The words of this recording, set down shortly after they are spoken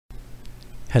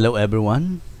Hello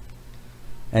everyone,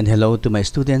 and hello to my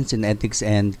students in ethics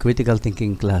and critical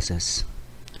thinking classes.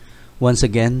 Once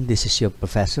again, this is your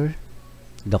professor,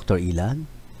 Dr. Ilan,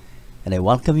 and I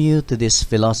welcome you to this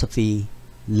philosophy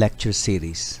lecture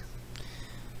series.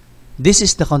 This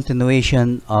is the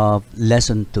continuation of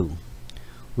lesson 2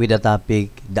 with the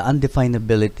topic the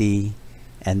undefinability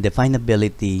and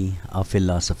definability of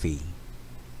philosophy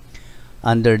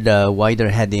under the wider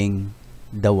heading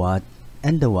the what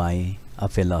and the why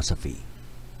of philosophy.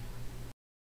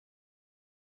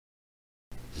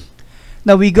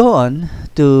 Now we go on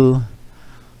to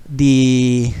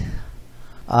the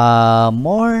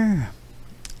more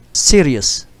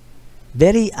serious,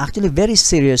 very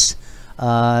serious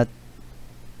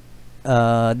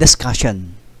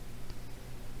discussion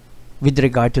with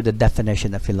regard to the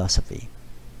definition of philosophy.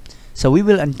 So we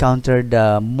will encounter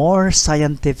the more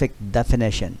scientific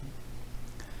definition.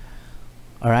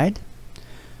 All right.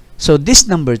 So this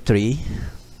number 3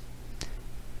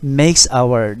 makes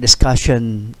our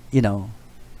discussion,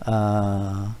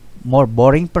 more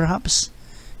boring perhaps,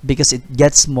 because it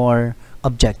gets more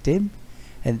objective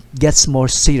and gets more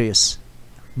serious.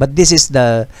 But this is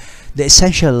the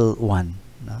essential one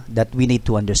that we need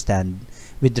to understand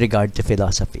with regard to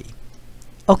philosophy.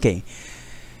 Okay,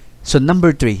 so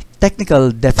number 3,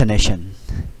 technical definition.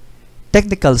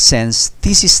 Technical sense,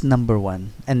 thesis number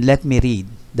 1, and let me read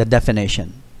the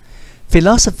definition.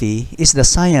 Philosophy is the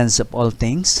science of all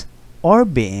things or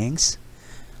beings.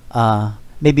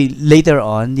 Maybe later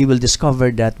on you will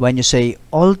discover that when you say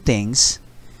all things,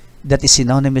 that is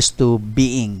synonymous to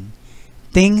being.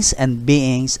 Things and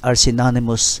beings are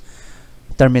synonymous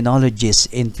terminologies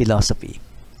in philosophy.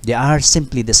 They are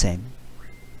simply the same.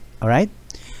 Alright?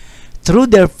 Through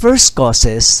their first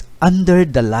causes under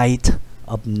the light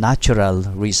of natural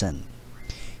reason.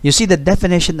 You see, the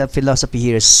definition of philosophy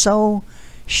here is so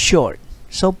short,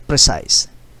 so precise,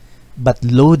 but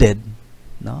loaded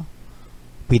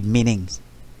with meanings.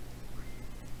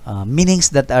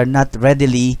 Meanings that are not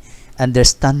readily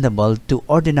understandable to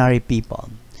ordinary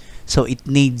people. So it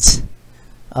needs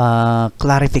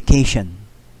clarification.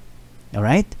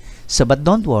 Alright? So, but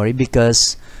don't worry,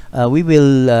 because we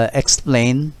will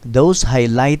explain those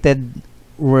highlighted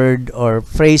word or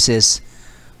phrases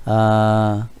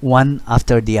one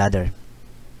after the other.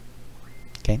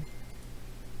 Okay?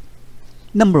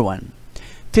 Number 1,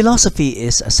 philosophy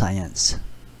is a science.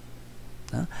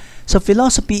 So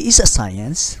philosophy is a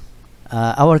science.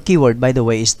 Our keyword, by the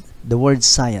way, is the word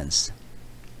science.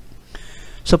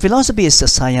 So philosophy is a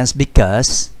science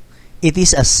because it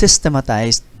is a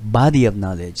systematized body of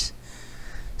knowledge.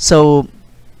 So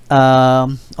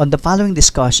on the following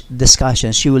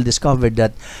discussions, you will discover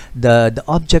that the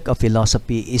object of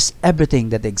philosophy is everything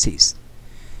that exists.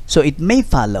 So it may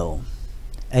follow,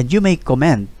 and you may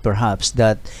comment perhaps,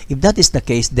 that if that is the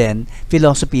case, then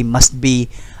philosophy must be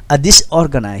a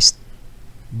disorganized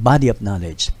body of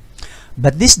knowledge.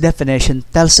 But this definition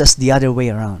tells us the other way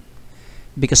around,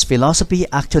 because philosophy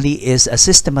actually is a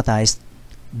systematized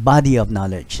body of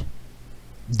knowledge.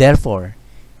 Therefore,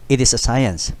 it is a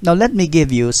science. Now let me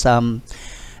give you some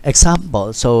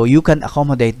examples so you can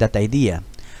accommodate that idea.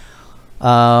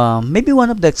 Maybe one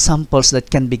of the examples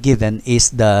that can be given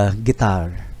is the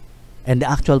guitar and the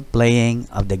actual playing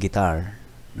of the guitar.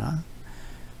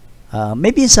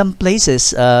 Maybe in some places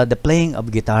the playing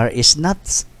of guitar is not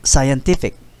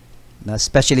scientific,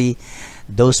 especially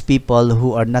those people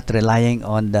who are not relying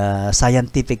on the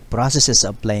scientific processes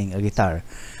of playing a guitar.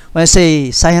 When I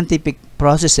say scientific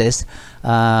processes,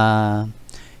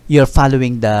 you're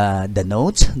following the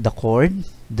notes, the chord,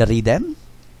 the rhythm,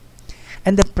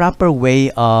 and the proper way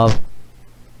of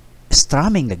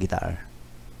strumming the guitar.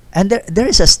 And there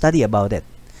is a study about it.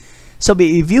 So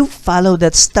if you follow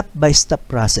that step-by-step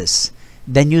process,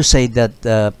 then you say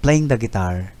that playing the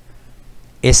guitar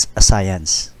is a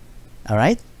science.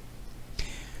 Alright?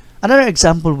 Another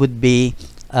example would be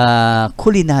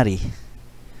culinary.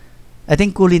 I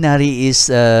think culinary is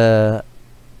an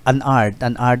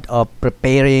art of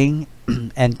preparing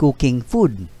and cooking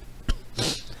food.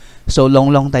 So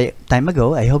long time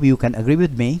ago, I hope you can agree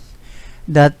with me,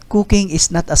 that cooking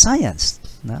is not a science.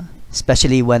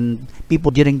 Especially when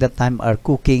people during that time are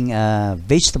cooking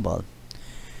vegetable.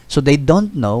 So they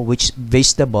don't know which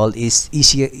vegetable is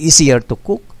easier to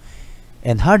cook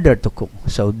and harder to cook.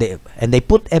 So they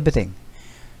put everything.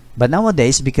 But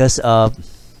nowadays, because of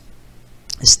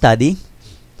study,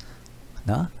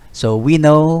 so we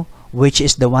know which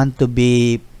is the one to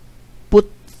be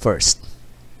put first,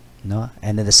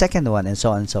 and then the second one, and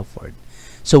so on and so forth.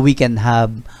 So we can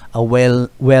have a well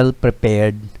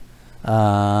prepared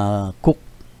cooked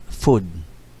food.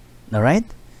 All right.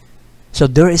 So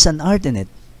there is an art in it.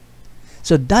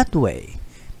 So that way,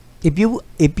 if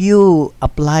you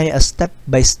apply a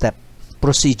step-by-step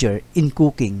procedure in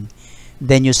cooking,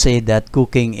 then you say that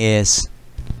cooking is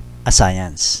a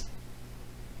science.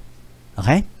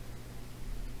 Okay?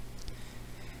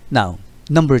 Now,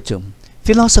 number 2.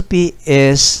 Philosophy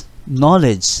is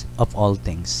knowledge of all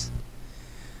things.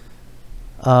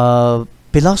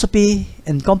 Philosophy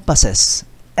encompasses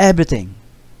everything.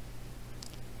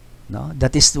 No?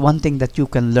 That is one thing that you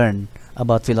can learn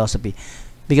about philosophy.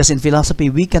 Because in philosophy,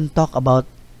 we can talk about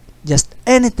just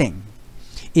anything.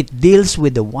 It deals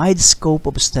with the wide scope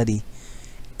of study.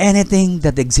 Anything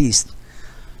that exists.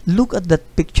 Look at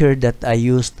that picture that I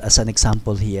used as an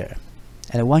example here.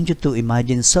 And I want you to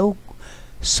imagine so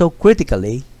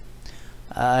critically.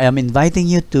 I am inviting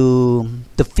you to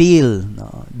feel,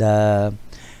 no, the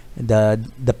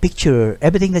picture,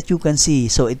 everything that you can see.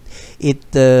 So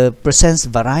it presents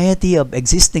variety of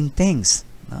existing things.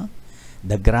 No?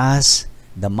 The grass,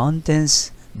 the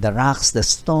mountains, the rocks, the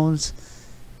stones,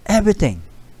 everything.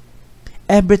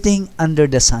 Everything under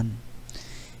the sun,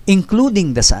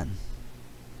 including the sun.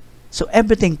 So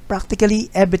everything, practically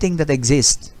everything that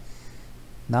exists,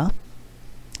 no,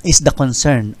 is the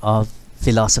concern of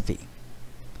philosophy.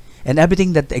 And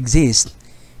everything that exists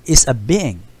is a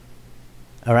being.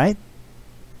 Alright?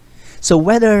 So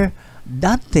whether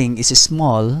that thing is a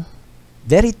small,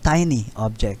 very tiny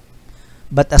object,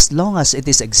 but as long as it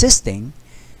is existing,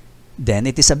 then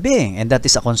it is a being, and that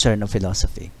is a concern of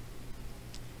philosophy.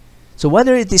 So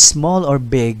whether it is small or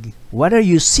big, whether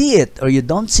you see it or you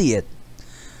don't see it,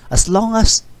 as long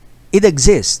as it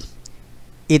exists,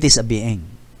 it is a being.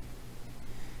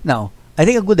 Now, I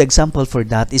think a good example for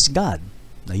that is God.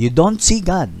 Now, you don't see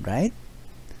God, right?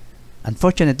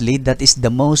 Unfortunately, that is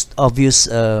the most obvious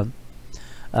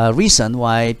reason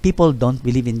why people don't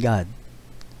believe in God.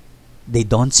 They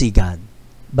don't see God.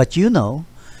 But you know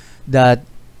that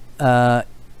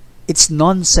it's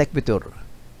non sequitur.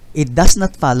 It does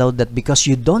not follow that because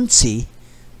you don't see,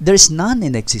 there is none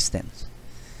in existence.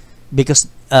 Because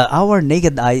our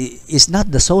naked eye is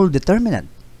not the sole determinant,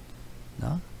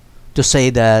 no? To say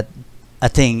that a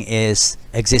thing is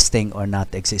existing or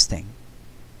not existing.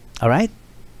 Alright?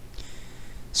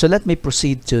 So let me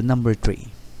proceed to number 3.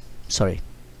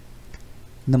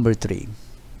 Number 3.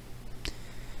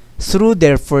 Through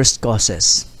their first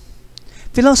causes.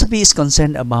 Philosophy is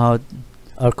concerned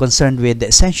with the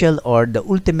essential or the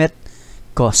ultimate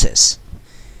causes.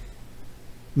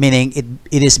 Meaning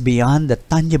it is beyond the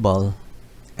tangible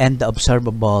and the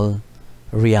observable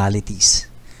realities.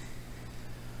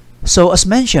 So as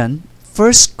mentioned,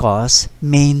 first cause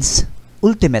means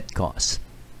ultimate cause.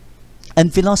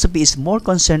 And philosophy is more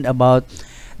concerned about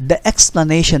the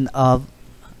explanation of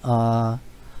the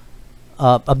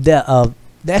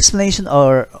explanation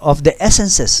or of the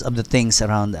essences of the things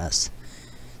around us.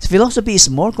 So philosophy is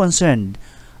more concerned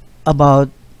about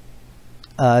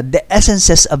the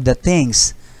essences of the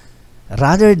things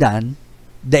rather than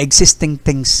the existing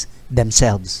things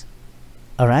themselves.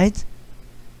 Alright?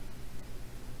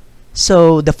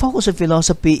 So the focus of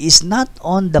philosophy is not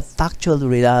on the factual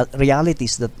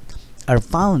realities that are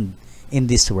found in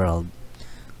this world,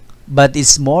 but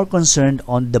it's more concerned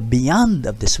on the beyond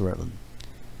of this world,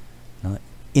 no?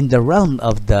 In the realm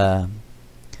of the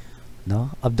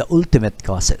ultimate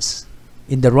causes,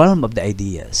 in the realm of the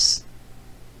ideas.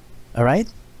 Alright?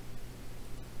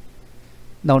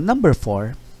 Now number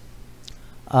 4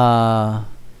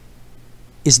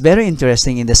 is very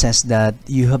interesting in the sense that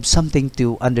you have something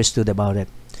to understood about it.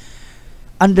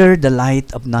 Under the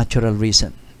light of natural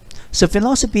reason. So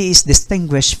philosophy is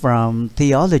distinguished from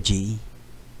theology,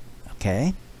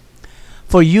 okay,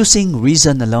 for using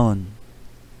reason alone.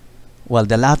 Well,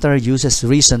 the latter uses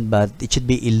reason, but it should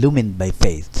be illumined by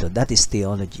faith. So that is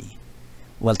theology.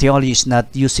 Well, theology is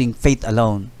not using faith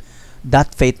alone.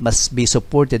 That faith must be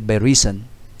supported by reason,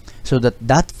 so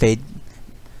that faith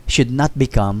should not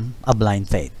become a blind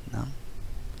faith. No?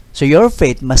 So your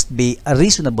faith must be a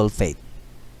reasonable faith.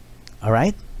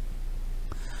 Alright?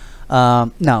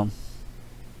 Now,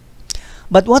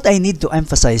 but what I need to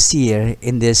emphasize here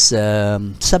in this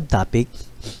subtopic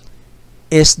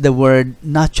is the word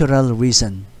natural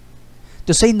reason.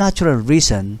 To say natural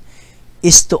reason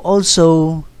is to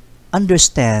also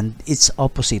understand its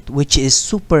opposite, which is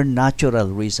supernatural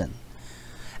reason.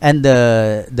 And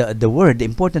the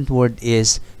important word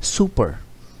is super.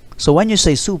 So when you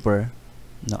say super,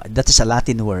 no, that is a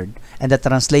Latin word, and the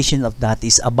translation of that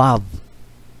is above.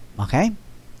 Okay?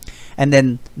 And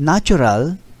then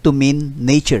natural to mean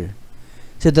nature.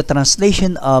 So the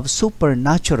translation of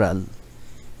supernatural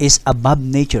is above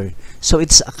nature. So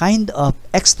it's a kind of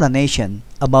explanation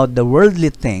about the worldly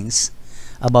things,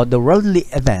 about the worldly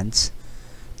events,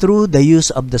 through the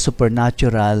use of the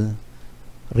supernatural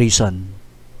reason.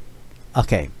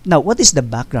 Okay, now what is the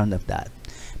background of that?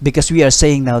 Because we are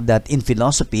saying now that in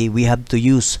philosophy we have to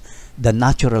use the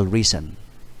natural reason.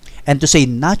 And to say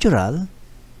natural,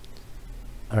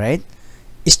 all right,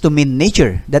 is to mean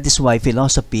nature. That is why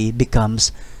philosophy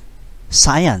becomes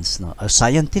science, no, or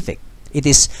scientific. It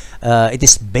is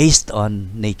based on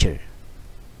nature.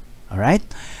 All right.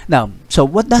 Now, so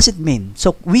what does it mean?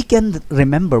 So we can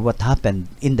remember what happened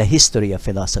in the history of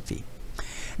philosophy.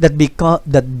 That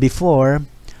before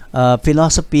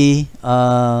philosophy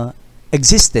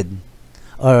existed,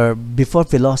 or before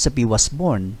philosophy was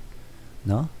born,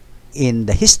 no, in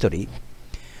the history,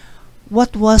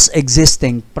 what was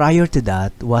existing prior to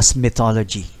that was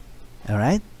mythology. All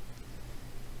right.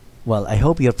 Well, I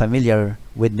hope you're familiar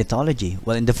with mythology.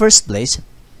 Well, in the first place,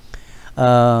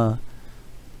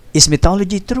 is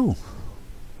mythology true?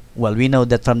 Well, we know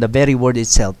that from the very word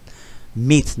itself,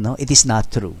 myth, no, it is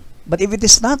not true. But if it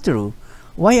is not true,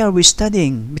 why are we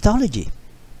studying mythology?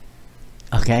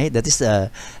 Okay, that is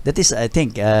I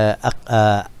think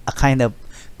a kind of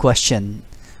question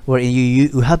where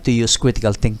you have to use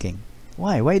critical thinking.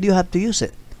 Why do you have to use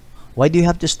it? Why do you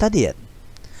have to study it?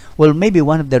 Well, maybe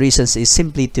one of the reasons is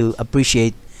simply to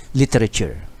appreciate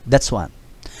literature. That's one.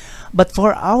 But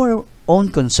for our own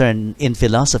concern in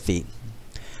philosophy,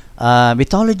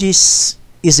 mythology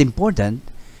is important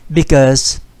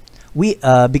because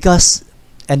because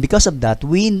of that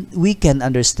we can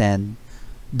understand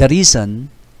the reason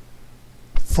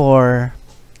for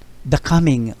the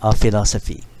coming of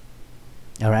philosophy.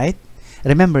 All right.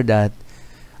 Remember that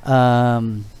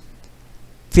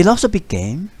philosophy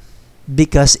came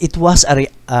because it was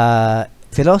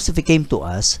philosophy came to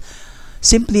us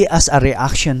simply as a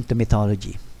reaction to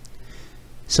mythology.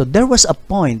 So there was a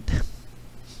point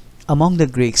among the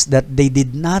Greeks that they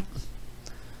did not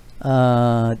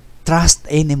trust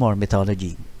anymore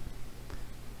mythology.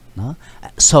 No?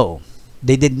 So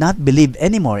they did not believe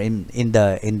anymore in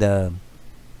the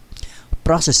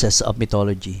processes of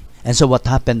mythology. And so what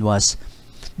happened was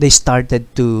they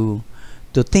started to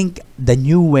think the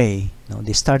new way. No?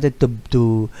 They started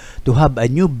to have a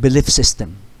new belief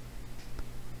system.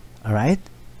 All right,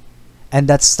 and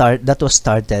that was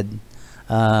started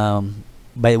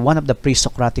by one of the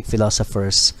pre-Socratic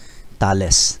philosophers,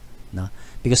 Thales. No?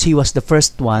 Because he was the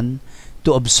first one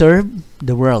to observe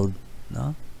the world,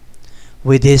 no?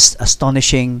 With his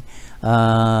astonishing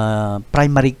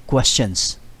primary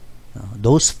questions.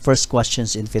 Those first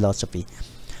questions in philosophy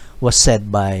was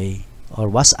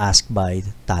asked by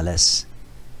Thales.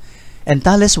 And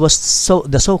Thales was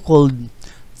the so-called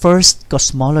first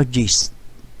cosmologist.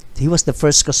 He was the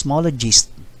first cosmologist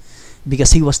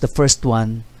because he was the first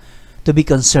one to be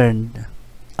concerned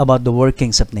about the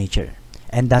workings of nature.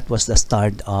 And that was the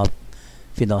start of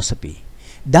philosophy.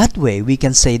 That way, we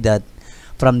can say that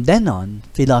from then on,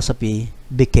 philosophy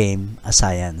became a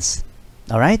science.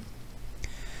 All right?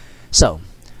 So,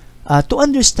 to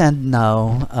understand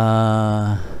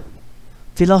now,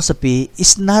 philosophy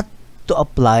is not to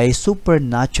apply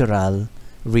supernatural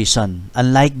reason,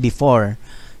 unlike before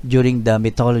during the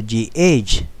mythology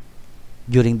age,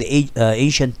 during the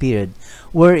ancient period,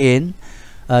 wherein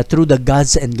through the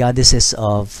gods and goddesses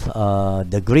of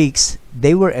the Greeks,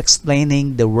 they were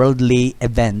explaining the worldly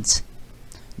events,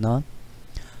 no,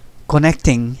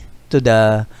 connecting to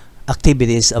the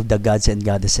activities of the gods and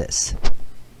goddesses.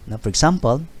 Now, for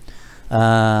example,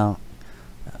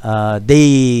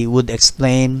 they would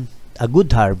explain a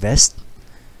good harvest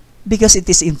because it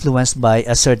is influenced by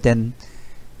a certain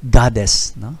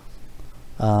goddess, no?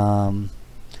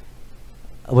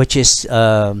 Which is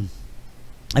in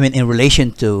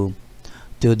relation to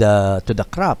the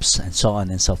crops and so on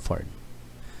and so forth.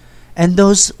 And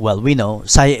those, well, we know,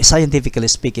 scientifically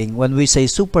speaking, when we say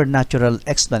supernatural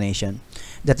explanation,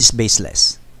 that is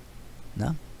baseless.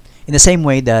 No? In the same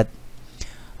way that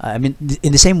in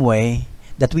the same way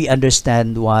that we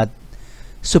understand what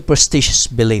superstitious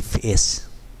belief is.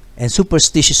 And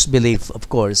superstitious belief, of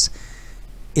course,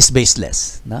 is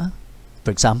baseless. No?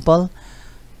 For example,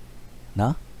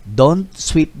 no? Don't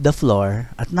sweep the floor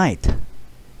at night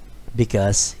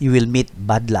because you will meet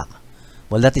bad luck.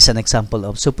 Well, that is an example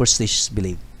of superstitious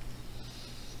belief.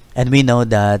 And we know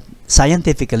that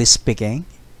scientifically speaking,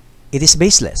 it is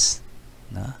baseless.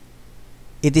 No?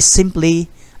 It is simply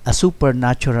a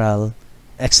supernatural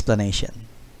explanation.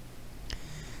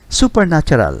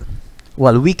 Supernatural.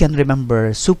 Well, we can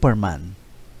remember Superman,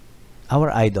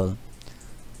 our idol.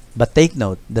 But take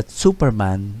note that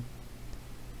Superman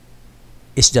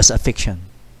is just a fiction.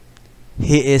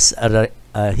 He is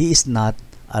not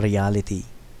a reality,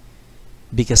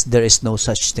 because there is no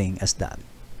such thing as that.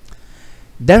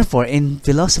 Therefore, in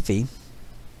philosophy,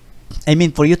 I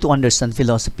mean, for you to understand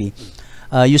philosophy,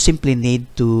 you simply need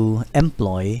to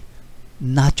employ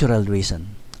natural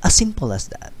reason. As simple as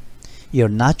that. Your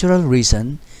natural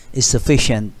reason is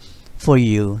sufficient for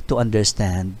you to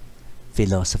understand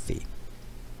philosophy.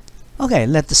 Okay,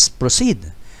 let us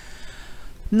proceed.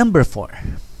 Number 4.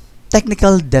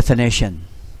 Technical definition.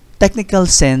 Technical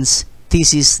sense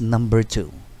thesis number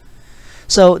 2.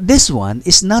 So this one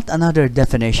is not another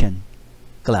definition,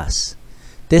 class.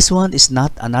 This one is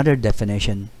not another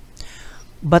definition,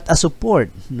 but a support,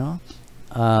 no,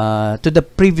 to the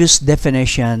previous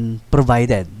definition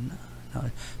provided.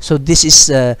 So this is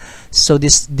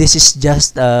this is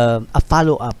just a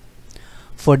follow-up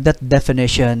for that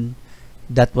definition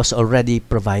that was already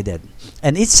provided,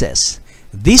 and it says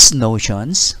these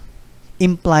notions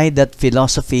imply that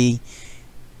philosophy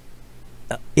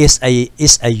is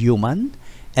a human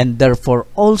and therefore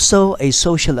also a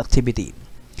social activity,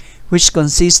 which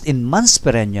consists in man's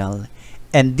perennial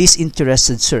and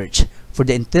disinterested search for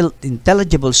the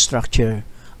intelligible structure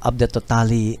of the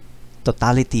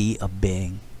totality of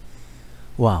being.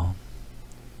 Wow,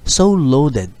 so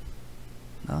loaded,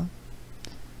 no?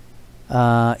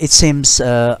 It seems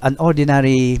an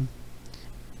ordinary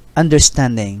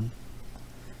understanding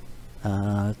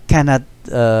cannot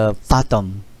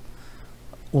fathom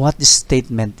what this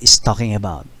statement is talking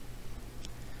about.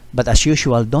 But as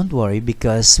usual, don't worry,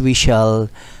 because we shall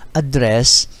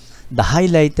address the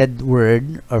highlighted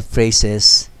word or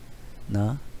phrases,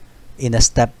 no, in a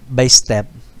step-by-step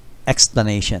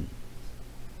explanation.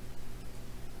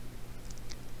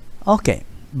 Okay,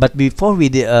 but before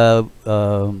we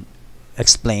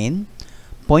explain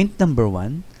point number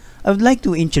 1, I would like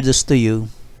to introduce to you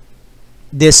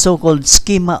the so-called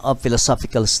schema of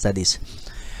philosophical studies,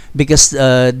 because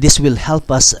this will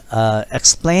help us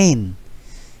explain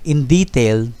in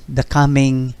detail the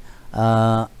coming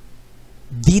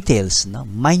details, no?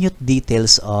 Minute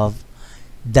details of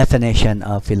definition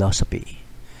of philosophy.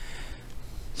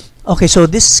 Okay, so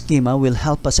this schema will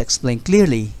help us explain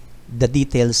clearly the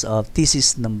details of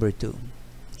thesis number 2.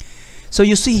 So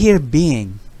you see here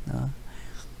being,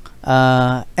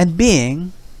 and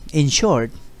being, in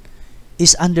short,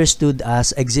 is understood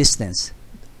as existence.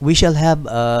 We shall have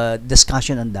a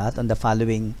discussion on that on the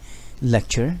following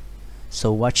lecture,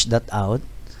 so watch that out,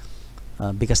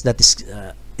 because that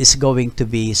is going to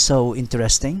be so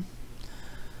interesting.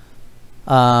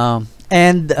 So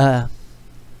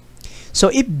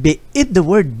if the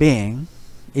word being,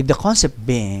 if the concept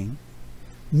being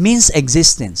means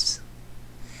existence,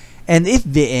 and if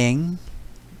being,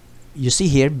 you see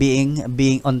here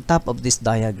being on top of this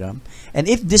diagram, and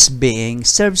if this being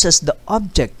serves as the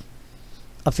object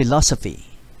of philosophy,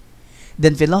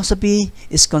 then philosophy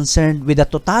is concerned with the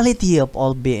totality of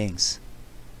all beings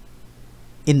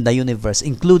in the universe,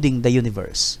 including the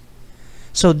universe.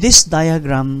 So this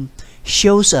diagram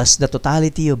shows us the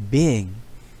totality of being,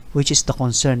 which is the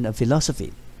concern of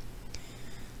philosophy.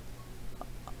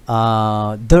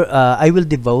 I will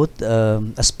devote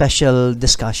a special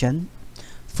discussion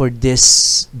for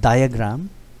this diagram.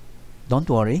 Don't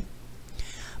worry.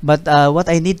 But what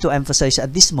I need to emphasize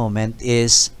at this moment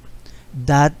is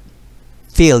that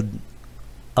field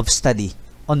of study,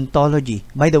 ontology.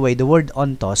 By the way, the word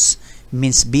ontos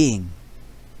means being.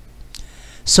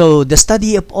 So the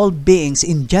study of all beings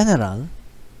in general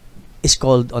is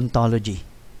called ontology.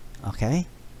 Okay?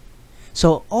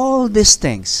 So all these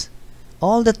things,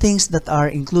 all the things that are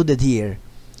included here,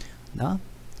 no?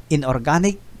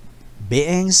 Inorganic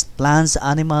beings, plants,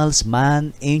 animals,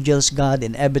 man, angels, God,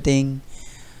 and everything,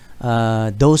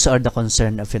 those are the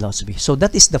concern of philosophy. So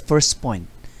that is the first point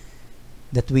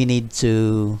that we need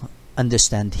to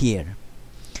understand here.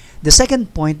 The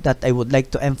second point that I would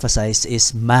like to emphasize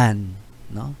is man,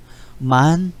 no?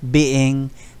 Man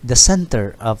being the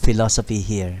center of philosophy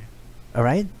here.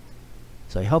 Alright?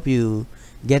 So I hope you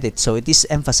get it. So it is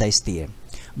emphasized here.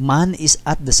 Man is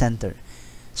at the center.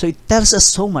 So it tells us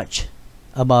so much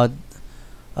about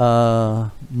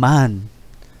man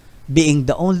being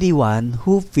the only one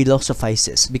who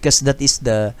philosophizes, because that is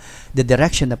the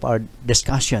direction of our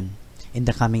discussion in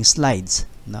the coming slides,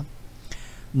 no?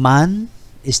 Man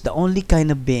is the only kind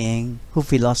of being who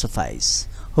philosophizes.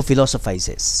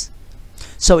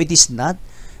 So it is not,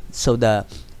 so the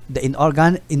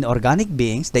inorganic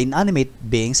beings, the inanimate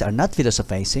beings are not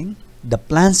philosophizing. The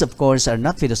plants, of course, are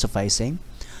not philosophizing.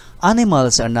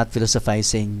 Animals are not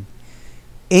philosophizing.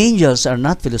 Angels are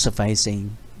not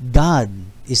philosophizing. God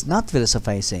is not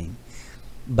philosophizing.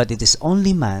 but it is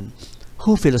only man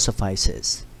who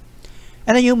philosophizes.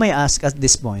 And then you may ask at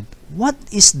this point, what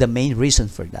is the main reason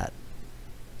for that?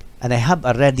 And I have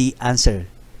a ready answer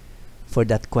for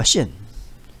that question.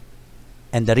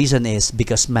 And the reason is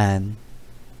because man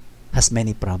has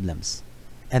many problems.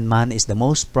 And man is the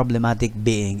most problematic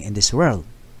being in this world.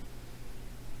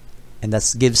 And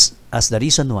that gives us the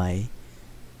reason why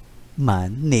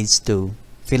man needs to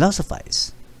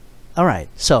philosophize. Alright,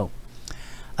 so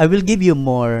I will give you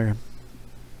more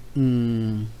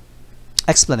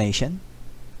explanation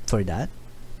for that.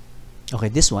 Okay,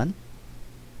 this one.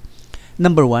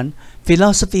 Number one,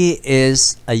 philosophy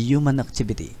is a human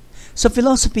activity. So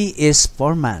philosophy is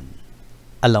for man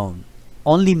alone.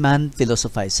 Only man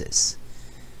philosophizes.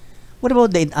 What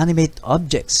about the inanimate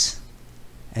objects?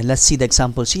 And let's see the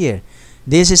examples here.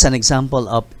 This is an example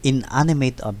of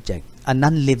inanimate object, a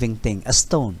non-living thing, a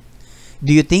stone.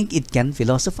 Do you think it can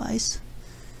philosophize?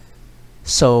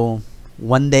 So,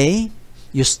 one day,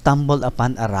 you stumble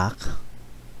upon a rock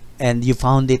and you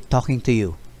found it talking to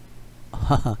you.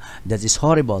 That is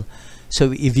horrible.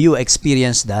 So, if you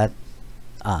experience that,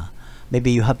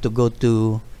 maybe you have to go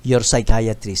to your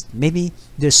psychiatrist. Maybe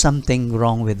there's something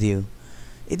wrong with you.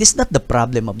 It is not the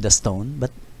problem of the stone,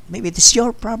 but maybe it is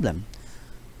your problem.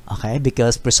 Okay,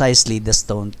 because precisely the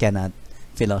stone cannot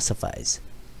philosophize.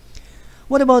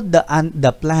 What about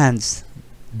the plants,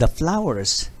 the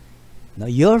flowers? Now,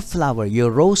 your flower, your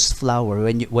rose flower,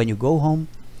 when you go home,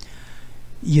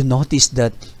 you notice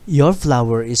that your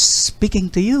flower is speaking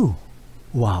to you.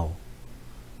 Wow.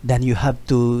 Then you have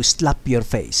to slap your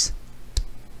face.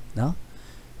 No?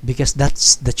 Because that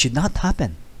should not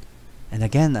happen. And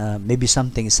again, maybe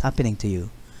something is happening to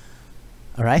you.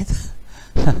 Alright?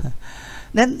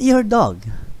 Then your dog.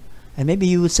 And maybe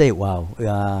you would say,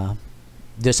 wow,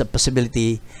 there's a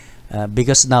possibility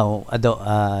because now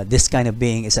this kind of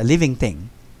being is a living thing.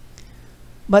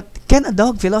 But can a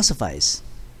dog philosophize?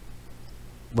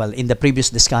 Well, in the previous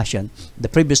discussion, the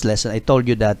previous lesson, I told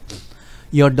you that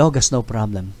your dog has no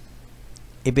problem.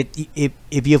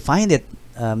 If you find it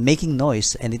making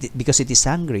noise and because it is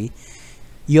hungry,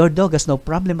 your dog has no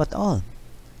problem at all.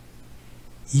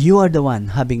 You are the one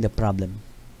having the problem.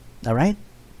 Alright?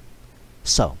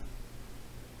 So,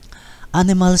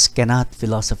 animals cannot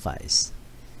philosophize.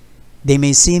 They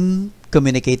may seem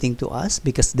communicating to us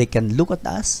because they can look at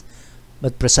us,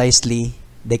 but precisely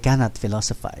they cannot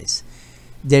philosophize.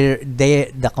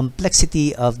 The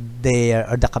complexity of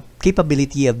or the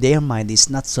capability of their mind is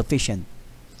not sufficient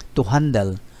to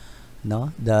handle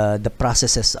the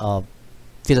processes of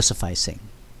philosophizing.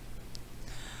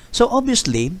 So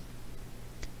obviously,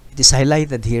 it is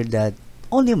highlighted here that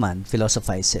only man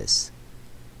philosophizes.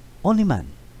 Only man.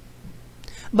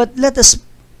 But let us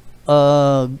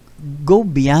go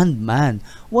beyond man.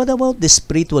 What about the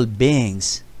spiritual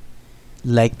beings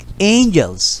like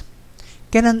angels?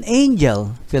 Can an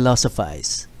angel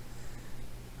philosophize?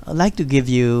 I'd like to give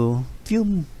you a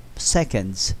few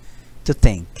seconds to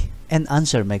think and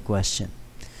answer my question.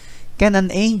 Can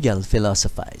an angel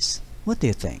philosophize? What do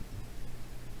you think?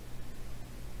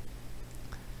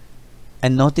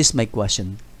 And notice my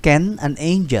question. Can an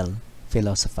angel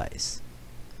philosophize?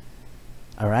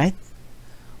 Alright?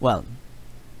 Well,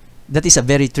 that is a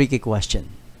very tricky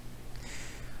question.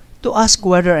 To ask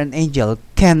whether an angel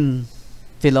can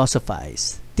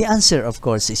philosophize, the answer of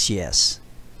course is yes.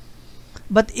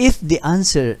 But if the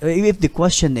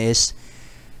question is,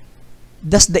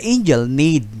 does the angel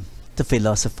need to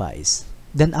philosophize?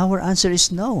 Then our answer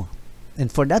is no.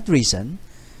 And for that reason,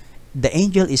 the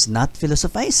angel is not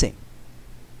philosophizing.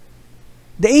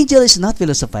 The angel is not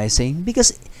philosophizing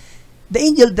because the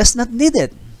angel does not need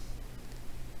it.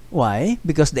 Why?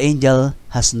 Because the angel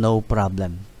has no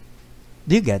problem.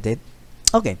 Do you get it?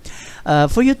 Okay.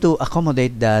 For you to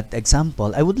accommodate that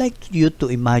example, I would like you to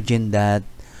imagine that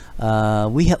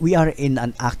we are in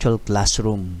an actual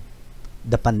classroom.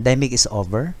 The pandemic is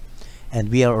over and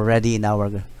we are already in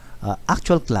our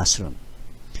actual classroom.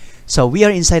 So we are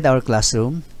inside our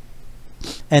classroom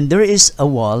and there is a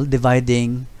wall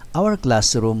dividing our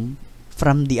classroom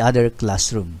from the other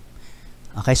classroom.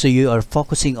 Okay, so you are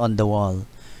focusing on the wall.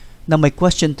 Now my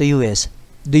question to you is,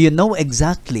 do you know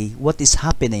exactly what is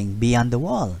happening beyond the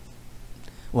wall?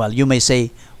 Well, you may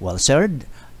say, well, sir,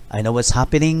 I know what's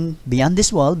happening beyond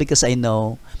this wall because I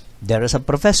know there is a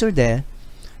professor there,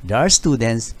 there are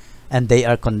students, and they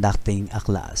are conducting a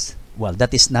class. Well,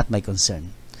 that is not my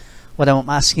concern. What I'm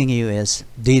asking you is,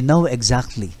 do you know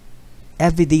exactly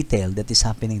every detail that is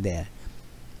happening there?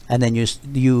 And then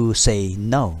you say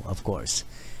no, of course.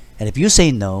 And if you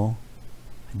say no,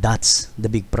 that's the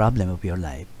big problem of your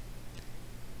life.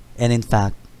 And in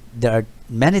fact, there are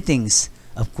many things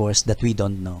of course, that we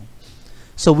don't know.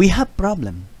 So we have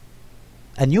problem,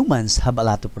 and humans have a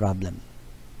lot of problem.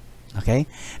 Okay,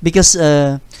 because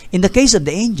in the case of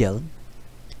the angel,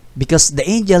 because the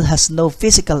angel has no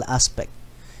physical aspect,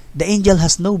 the angel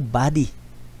has no body.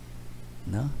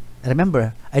 No,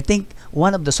 remember, I think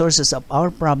one of the sources of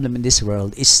our problem in this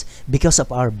world is because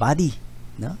of our body.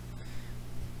 No,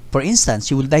 for instance,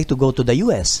 you would like to go to the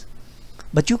US,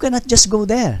 but you cannot just go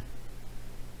there,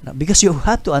 no, because you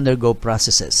have to undergo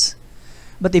processes.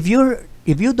 But if you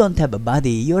don't have a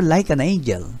body, you're like an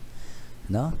angel.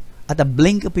 No, at a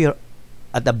blink of your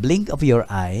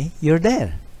eye, you're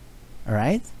there. All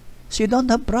right, so you don't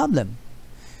have problem.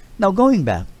 Now going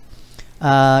back,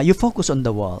 you focus on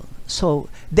the wall. So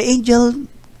the angel,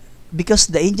 because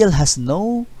the angel has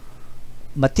no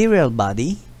material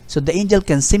body, so the angel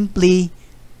can simply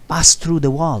pass through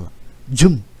the wall,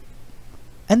 zoom,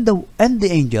 and the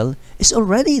angel is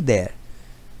already there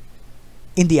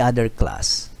in the other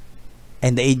class,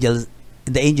 and the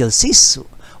angel sees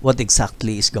what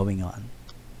exactly is going on.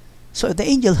 So the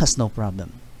angel has no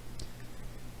problem.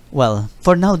 Well,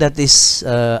 for now, that is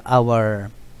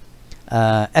our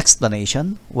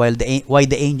explanation why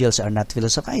the angels are not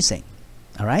philosophizing.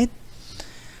 All right.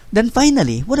 Then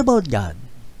finally, what about God?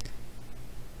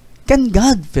 Can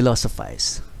God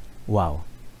philosophize? Wow,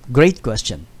 great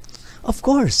question. Of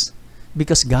course,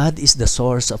 because God is the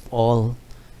source of all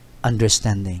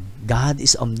understanding. God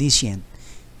is omniscient.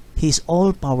 He is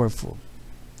all powerful.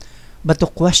 But to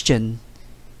question,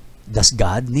 does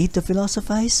God need to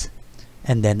philosophize?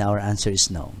 And then our answer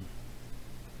is no.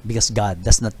 Because God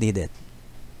does not need it.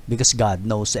 Because God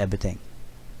knows everything.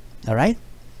 Alright?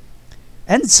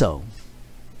 And so,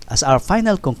 as our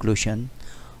final conclusion,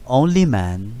 only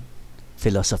man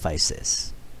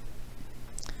philosophizes.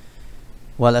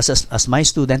 Well, as my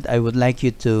student, I would like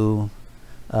you to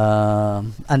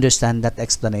understand that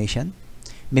explanation.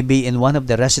 Maybe in one of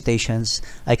the recitations,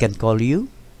 I can call you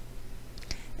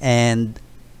and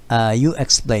you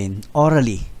explain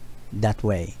orally that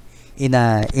way, in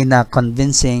a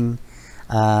convincing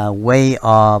way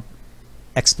of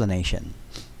explanation.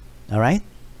 All right,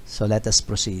 so let us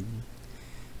proceed.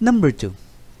 Number 2,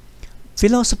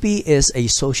 philosophy is a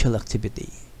social activity.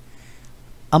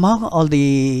 Among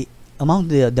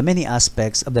the many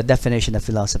aspects of the definition of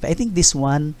philosophy, I think this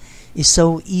one is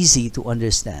so easy to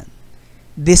understand.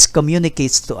 This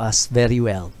communicates to us very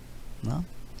well, no?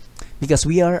 Because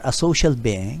we are a social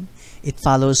being. It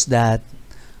follows that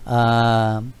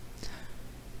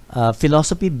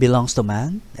philosophy belongs to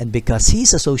man, and because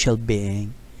he's a social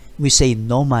being, we say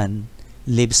no man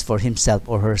lives for himself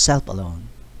or herself alone.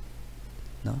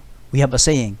 No, we have a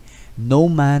saying, no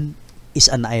man is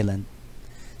an island.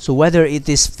 So whether it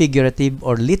is figurative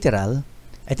or literal,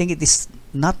 I think it is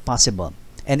not possible,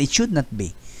 and it should not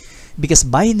be, because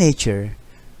by nature,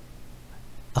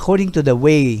 according to the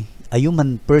way a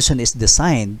human person is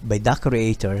designed by the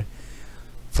Creator,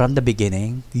 from the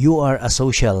beginning, you are a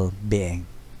social being,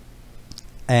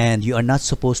 and you are not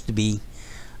supposed to be.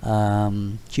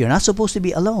 You're not supposed to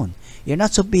be alone. You're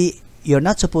not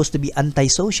supposed to be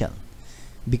antisocial,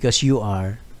 because you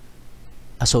are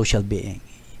a social being.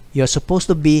 You're supposed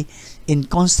to be in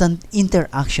constant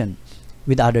interaction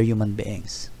with other human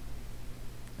beings.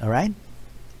 All right.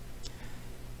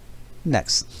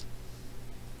 Next,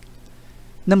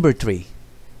 number 3,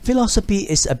 philosophy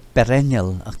is a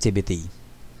perennial activity.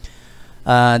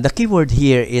 The key word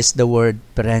here is the word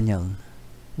perennial,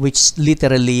 which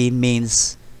literally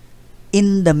means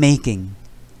in the making.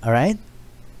 All right.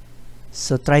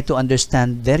 So try to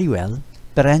understand very well.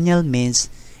 Perennial means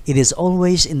it is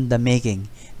always in the making,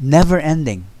 never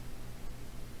ending.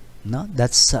 No,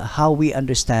 that's how we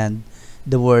understand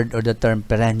the word or the term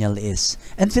perennial is.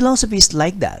 And philosophy is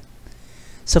like that.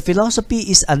 So philosophy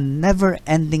is a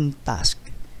never-ending task.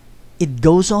 It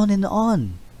goes on and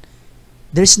on.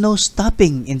 There's no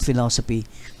stopping in philosophy.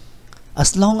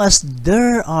 As long as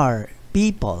there are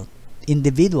people,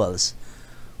 individuals,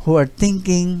 who are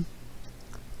thinking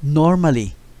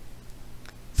normally,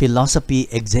 philosophy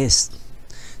exists.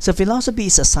 So philosophy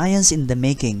is a science in the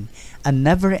making, a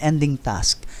never-ending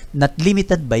task, not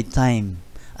limited by time.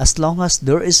 As long as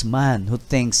there is man who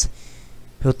thinks,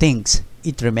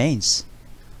 it remains.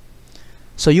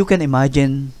 So you can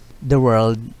imagine the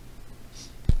world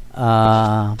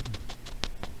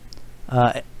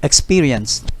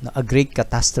experience a great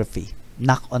catastrophe,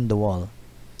 knock on the wall.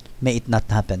 May it not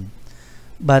happen.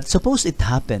 But suppose it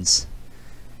happens,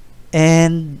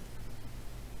 and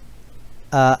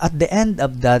at the end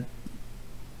of that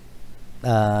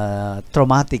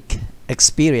traumatic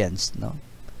experience, no,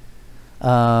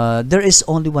 there is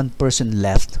only one person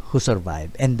left who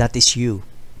survived, and that is you.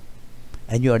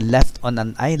 And you are left on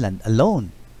an island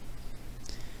alone,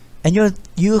 and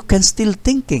you can still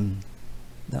thinking,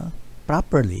 no,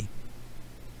 properly.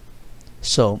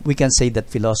 So we can say that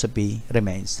philosophy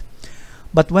remains.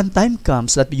 But when time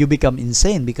comes that you become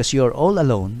insane because you're all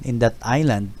alone in that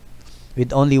island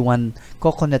with only one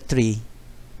coconut tree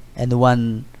and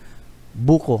one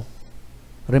buko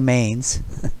remains,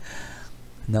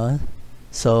 no,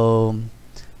 so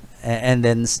and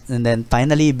then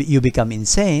finally you become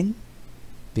insane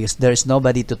because there is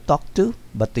nobody to talk to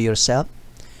but to yourself,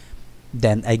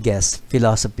 then I guess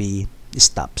philosophy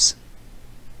stops.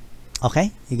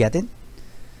 Okay, you get it?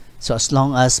 So as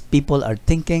long as people are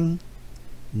thinking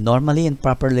normally and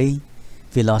properly,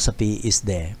 philosophy is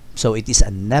there. So it is a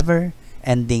never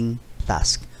ending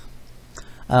task.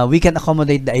 We can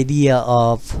accommodate the idea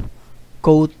of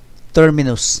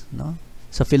coterminus, no?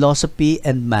 So philosophy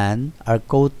and man are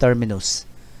coterminus.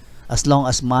 As long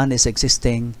as man is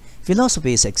existing,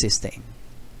 philosophy is existing.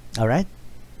 Alright?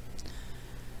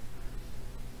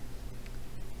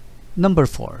 Number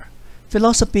 4.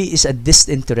 Philosophy is a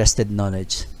disinterested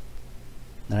knowledge.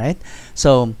 Alright?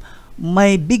 So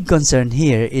my big concern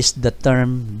here is the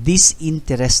term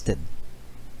disinterested.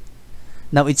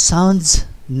 Now it sounds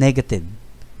negative.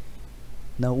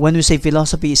 Now when we say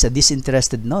philosophy is a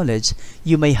disinterested knowledge,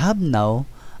 you may have now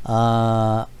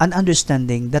an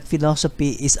understanding that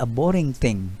philosophy is a boring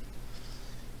thing.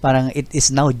 Parang it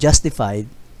is now justified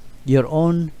your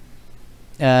own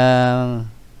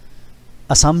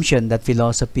assumption that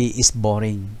philosophy is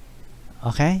boring.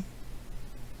 Okay?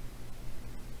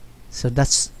 So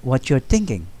that's what you're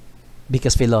thinking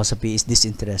because philosophy is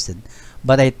disinterested.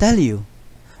 But I tell you,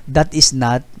 that is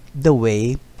not the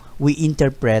way we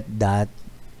interpret that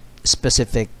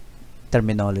specific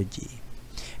terminology.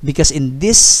 Because in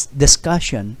this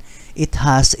discussion, it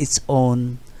has its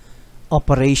own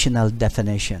operational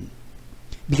definition.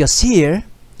 Because here,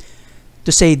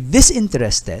 to say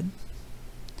disinterested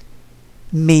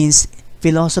means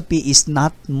philosophy is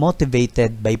not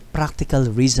motivated by practical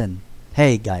reason.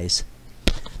 Hey guys,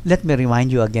 let me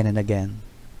remind you again and again.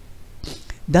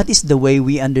 That is the way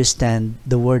we understand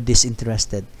the word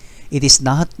disinterested. It is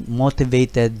not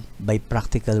motivated by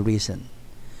practical reason.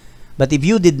 But if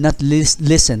you did not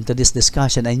listen to this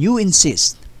discussion and you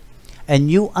insist and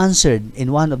you answered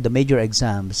in one of the major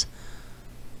exams,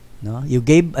 no, you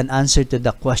gave an answer to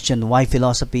the question why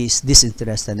philosophy is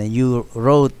disinterested, and you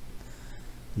wrote,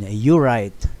 you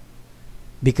write,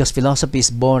 because philosophy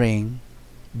is boring,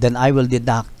 then I will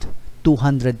deduct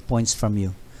 200 points from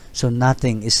you. So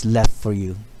nothing is left for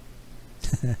you.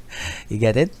 You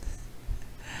get it?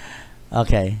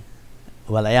 Okay.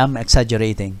 Well, I am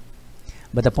exaggerating.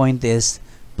 But the point is,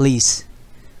 please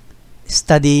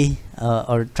study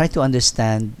or try to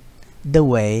understand the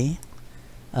way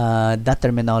that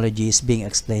terminology is being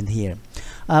explained here.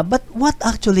 But what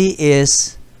actually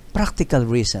is practical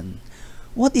reason?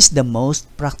 What is the most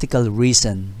practical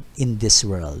reason in this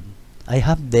world? I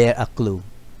have there a clue.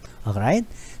 Alright?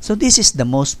 So this is the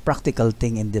most practical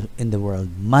thing in the world.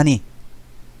 Money.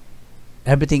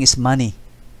 Everything is money,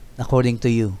 according to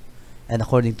you and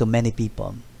according to many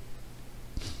people.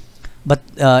 But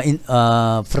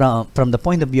from the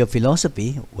point of view of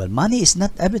philosophy, well, money is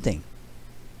not everything.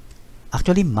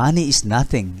 Actually, money is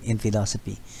nothing in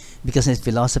philosophy. Because in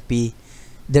philosophy,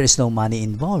 there is no money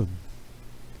involved.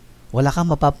 Wala kang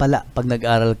mapapala pag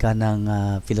nag-aral ka ng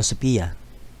filosofiya.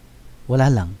 Wala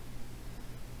lang.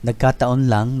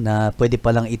 Nagkataon lang na pwede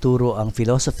palang ituro ang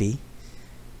philosophy,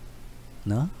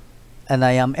 no? And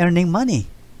I am earning money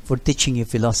for teaching you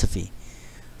philosophy.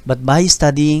 But by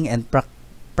studying and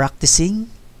practicing,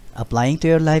 applying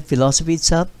to your life philosophy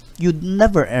itself, you'd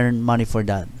never earn money for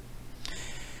that.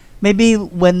 Maybe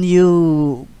when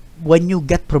you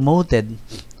get promoted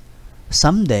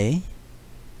someday,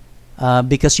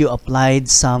 because you applied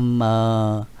some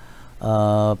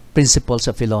principles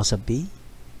of philosophy,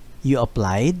 you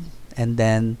applied, and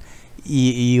then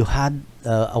you had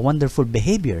a wonderful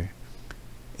behavior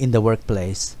in the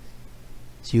workplace.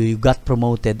 So you got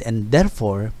promoted, and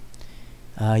therefore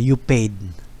you paid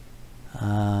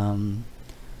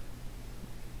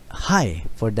high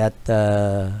for that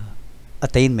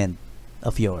attainment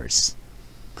of yours.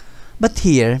 But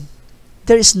here,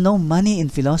 there is no money in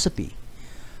philosophy,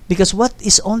 because what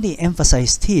is only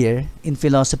emphasized here in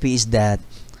philosophy is that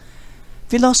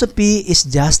philosophy is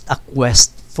just a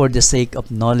quest for the sake of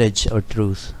knowledge or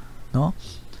truth. No,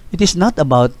 it is not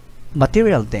about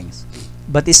material things,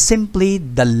 but it's simply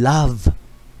the love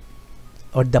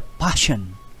or the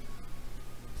passion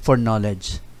for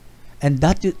knowledge, and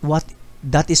that is what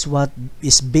That is what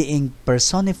is being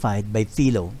personified by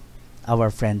Philo, our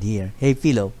friend here. Hey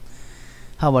Philo,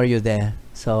 how are you there?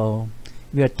 So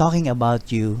we are talking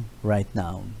about you right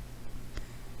now.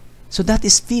 So that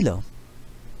is Philo,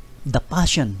 the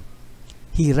passion.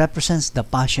 He represents the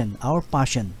passion, our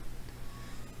passion.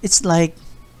 It's like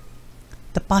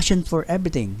the passion for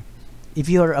everything. If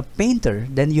you are a painter,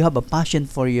 then you have a passion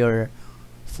for your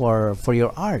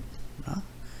art. No?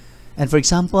 And for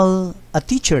example, a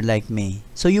teacher like me,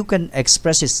 so you can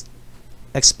express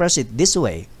it this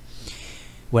way.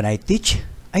 When I teach,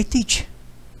 I teach.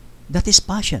 That is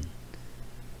passion.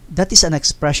 That is an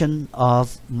expression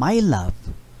of my love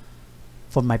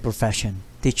for my profession,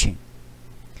 teaching.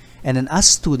 And then as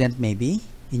student, maybe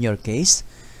in your case,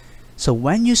 so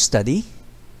when you study,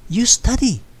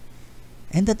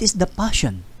 and that is the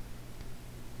passion.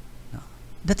 No?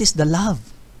 That is the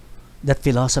love that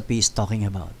philosophy is talking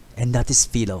about, and that is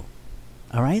philo.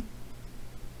 All right.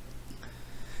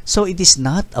 So it is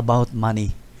not about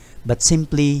money, but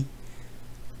simply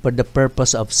for the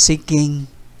purpose of seeking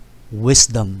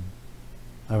wisdom.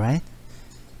 All right.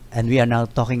 And we are now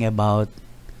talking about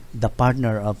the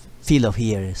partner of Philo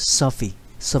here,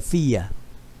 Sophia,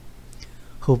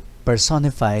 who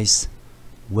personifies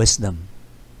wisdom.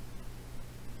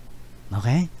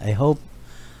 Okay, I hope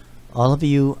all of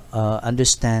you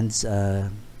understands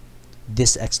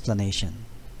this explanation.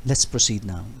 Let's proceed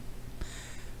now.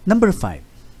 Number 5,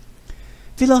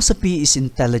 philosophy is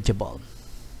intelligible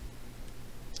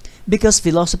because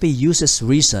philosophy uses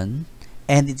reason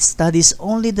and it studies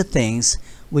only the things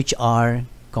which are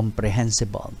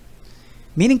comprehensible.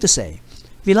 Meaning to say,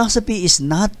 philosophy is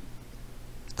not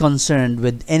concerned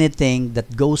with anything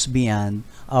that goes beyond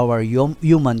our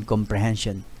human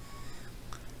comprehension.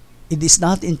 It is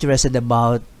not interested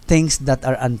about things that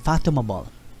are unfathomable.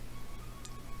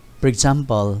 For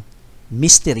example,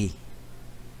 mystery.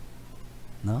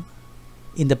 No?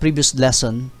 In the previous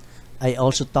lesson, I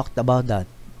also talked about that.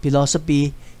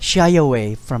 Philosophy shy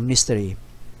away from mystery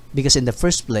because in the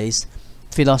first place,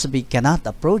 philosophy cannot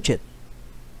approach it.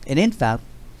 And in fact,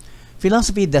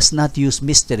 philosophy does not use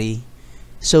mystery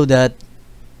so that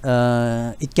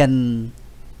it can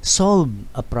solve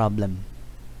a problem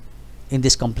in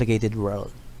this complicated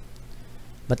world.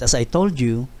 But as I told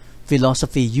you,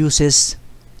 philosophy uses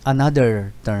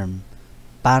another term,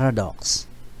 paradox,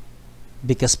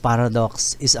 because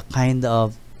paradox is a kind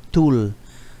of tool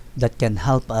that can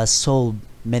help us solve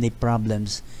many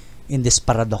problems in this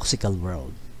paradoxical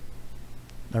world.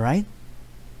 All right?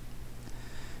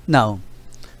 Now,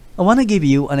 I want to give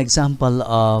you an example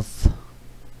of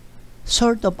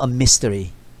sort of a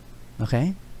mystery,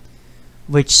 okay,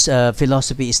 which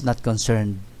philosophy is not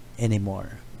concerned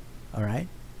anymore. All right?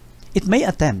 It may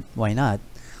attempt, why not?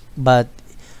 But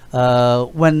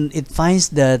when it finds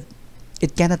that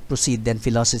it cannot proceed, then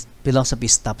philosophy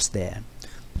stops there.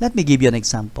 Let me give you an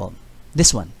example.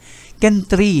 This one. Can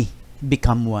 3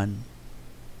 become 1?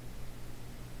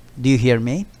 Do you hear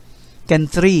me? Can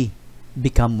 3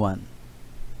 become 1?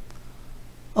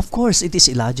 Of course, it is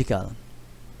illogical.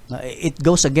 It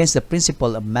goes against the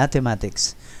principle of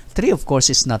mathematics. 3, of course,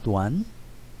 is not 1.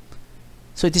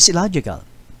 So it is illogical.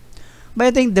 But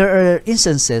I think there are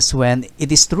instances when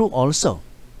it is true also.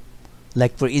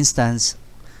 Like for instance,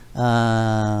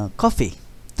 coffee,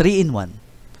 3 in 1.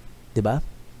 Diba?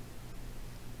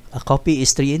 A coffee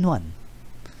is 3 in 1.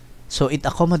 So it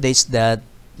accommodates that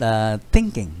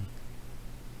thinking.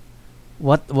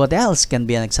 What else can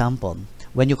be an example?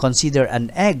 When you consider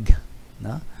an egg,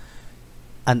 no?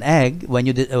 An egg, when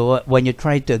you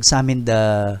try to examine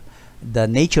the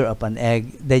nature of an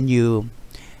egg, then you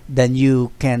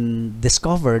can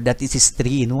discover that it is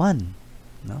 3 in 1.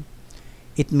 No?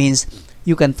 It means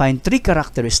you can find 3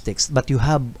 characteristics, but you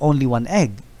have only 1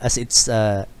 egg as its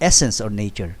essence or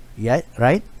nature. Yeah,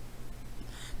 right?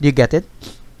 Do you get it?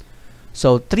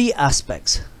 So 3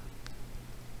 aspects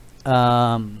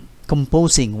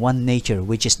composing 1 nature,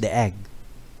 which is the egg.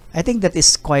 I think that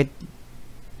is quite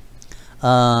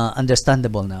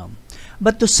understandable now.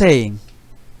 But to say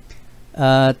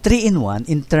 3 in 1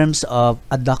 in terms of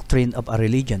a doctrine of a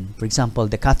religion, for example,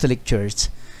 the Catholic Church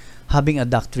having a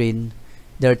doctrine,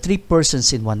 there are 3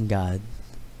 persons in 1 God.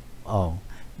 Oh,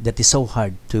 that is so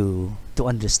hard to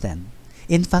understand.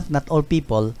 In fact, not all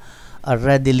people are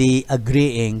readily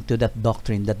agreeing to that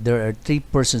doctrine that there are 3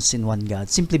 persons in 1 God,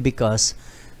 simply because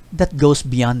that goes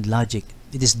beyond logic.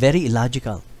 It is very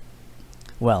illogical.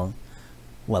 Well,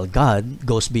 God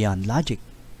goes beyond logic.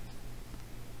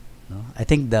 No? I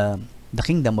think the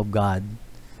kingdom of God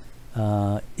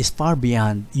is far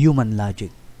beyond human logic.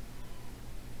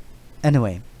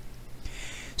 Anyway,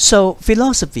 so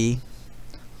philosophy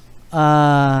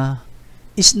uh,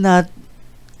 is not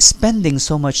spending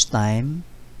so much time,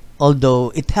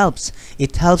 although it helps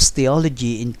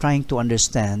theology in trying to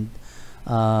understand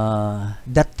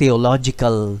that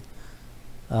theological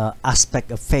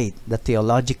aspect of faith, the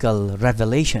theological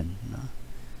revelation, no?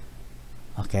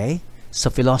 Okay, so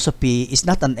philosophy is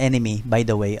not an enemy, by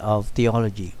the way, of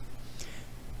theology.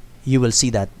 You will see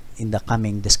that in the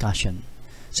coming discussion.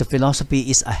 So philosophy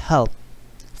is a help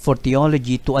for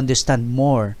theology to understand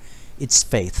more its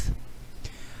faith.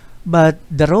 But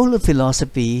the role of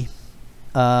philosophy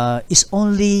is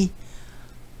only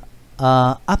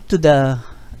up to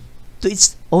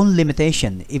its own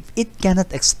limitation. If it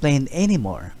cannot explain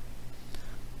anymore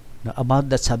about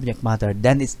that subject matter,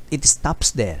 then it stops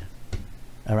there.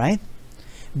 All right,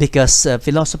 because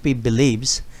philosophy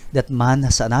believes that man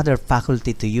has another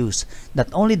faculty to use, not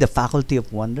only the faculty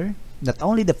of wonder, not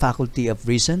only the faculty of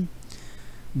reason,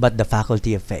 but the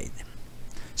faculty of faith.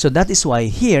 So that is why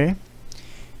here,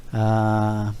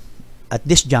 at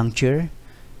this juncture,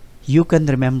 you can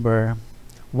remember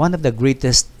one of the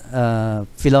greatest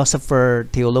philosopher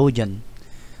theologian,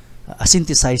 a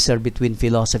synthesizer between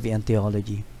philosophy and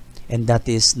theology, and that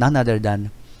is none other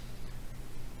than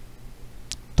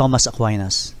Thomas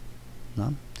Aquinas,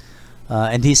 no?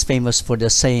 And he's famous for the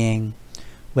saying,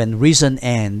 when reason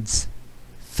ends,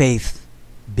 faith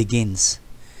begins.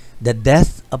 The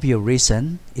death of your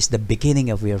reason is the beginning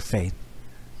of your faith.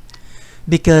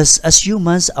 Because as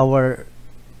humans, our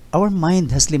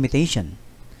mind has limitation.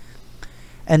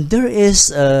 And there is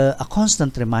a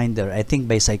constant reminder, I think,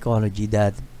 by psychology,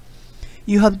 that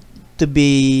you have to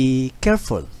be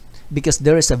careful, because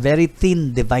there is a very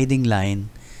thin dividing line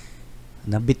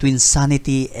between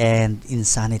sanity and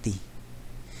insanity.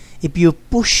 If you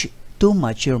push too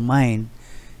much your mind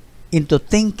into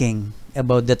thinking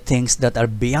about the things that are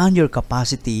beyond your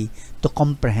capacity to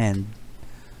comprehend,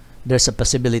 there's a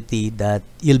possibility that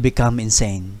you'll become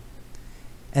insane.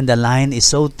 And the line is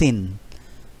so thin,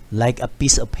 like a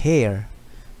piece of hair.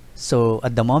 So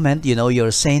at the moment, you know you're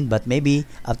sane, but maybe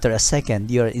after a second,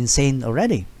 you're insane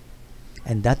already.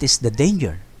 And that is the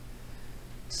danger.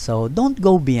 So don't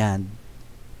go beyond,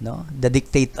 no, the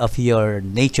dictate of your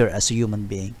nature as a human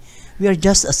being. We are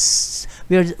just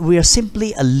we are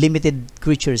simply a limited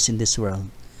creatures in this world.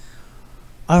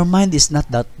 Our mind is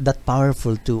not that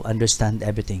powerful to understand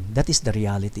everything. That is the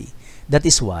reality. That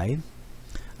is why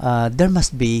there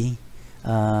must be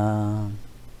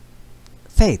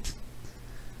faith.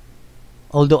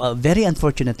 Although very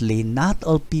unfortunately, not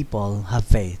all people have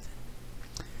faith,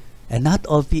 and not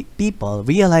all people,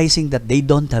 realizing that they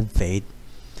don't have faith,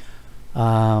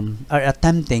 are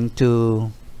attempting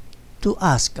to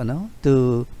ask,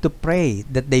 to pray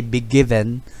that they be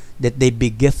given, that they be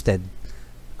gifted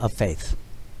of faith.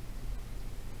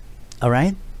 All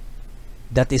right,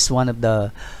 that is one of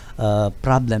the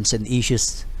problems and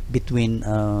issues between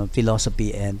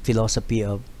philosophy and philosophy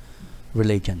of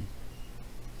religion.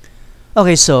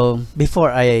 Okay, so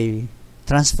before I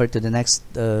transfer to the next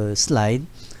slide,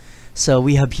 so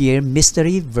we have here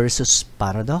mystery versus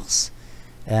paradox.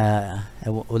 I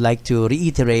would like to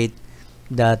reiterate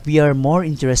that we are more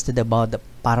interested about the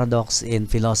paradox in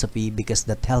philosophy, because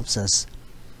that helps us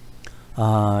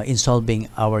in solving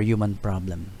our human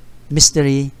problem.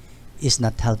 Mystery is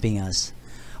not helping us.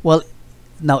 Well,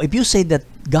 now if you say that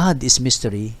God is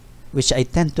mystery, which I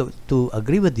tend to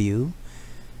agree with you,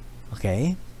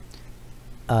 okay,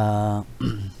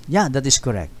 yeah, that is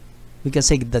correct. We can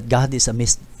say that God is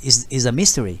a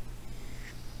mystery,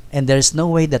 and there is no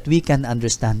way that we can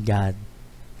understand God.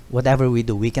 Whatever we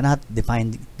do, we cannot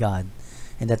define God,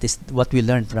 and that is what we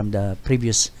learned from the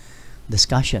previous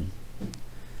discussion.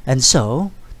 And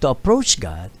so, to approach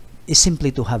God is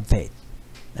simply to have faith.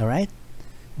 All right?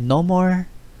 No more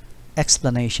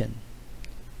explanation.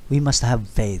 We must have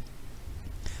faith.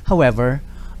 However,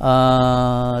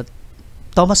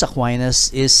 Thomas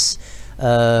Aquinas is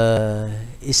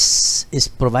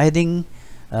providing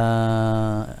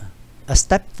a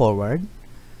step forward,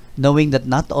 knowing that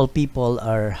not all people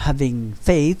are having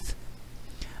faith.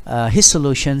 His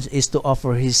solution is to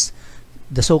offer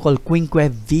the so-called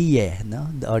quinque viae,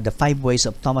 or the 5 ways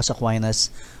of Thomas Aquinas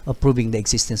of proving the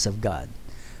existence of God,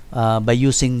 by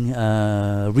using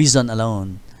reason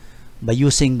alone, by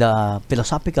using the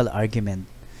philosophical argument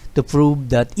to prove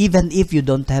that even if you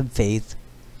don't have faith,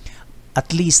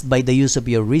 at least by the use of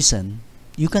your reason,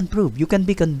 you can prove, you can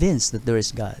be convinced that there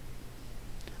is God.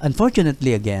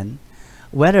 Unfortunately, again,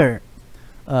 whether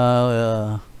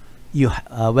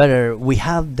whether we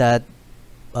have that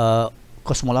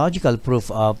cosmological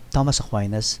proof of Thomas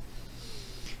Aquinas,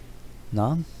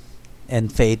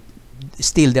 and faith,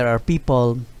 still there are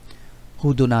people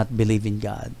who do not believe in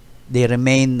God. They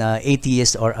remain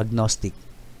atheist or agnostic.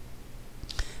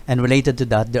 And related to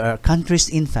that, there are countries,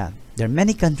 in fact, there are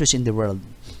many countries in the world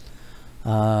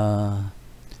there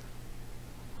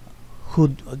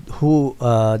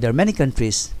are many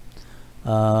countries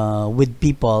with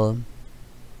people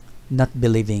not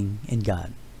believing in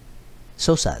God.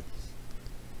 So sad.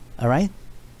 All right?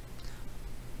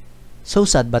 So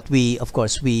sad, but we, of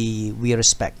course, we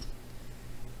respect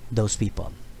those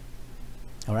people.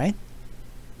 All right?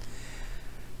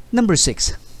 Number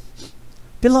 6.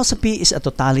 Philosophy is a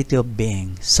totality of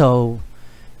being. So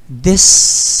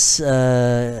this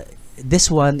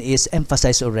one is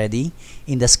emphasized already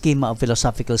in the schema of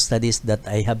philosophical studies that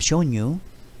I have shown you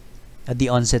at the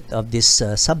onset of this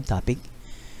subtopic.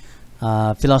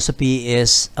 Philosophy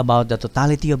is about the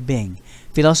totality of being.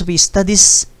 Philosophy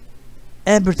studies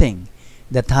everything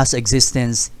that has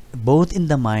existence both in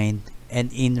the mind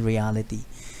and in reality.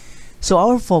 So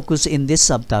our focus in this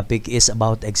subtopic is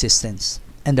about existence.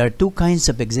 And there are two kinds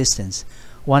of existence.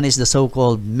 One is the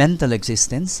so-called mental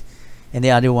existence, and the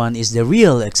other one is the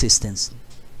real existence.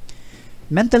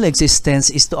 Mental existence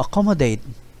is to accommodate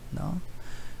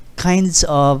kinds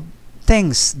of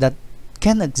things that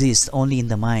can exist only in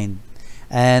the mind.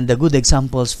 And the good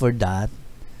examples for that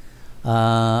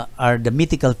are the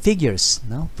mythical figures.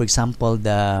 For example,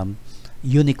 the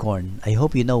unicorn. I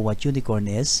hope you know what unicorn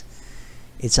is.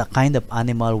 It's a kind of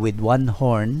animal with one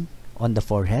horn on the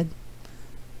forehead.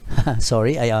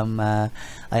 Sorry, I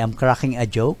am cracking a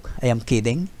joke. I am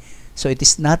kidding. So it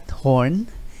is not horn.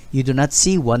 You do not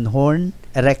see one horn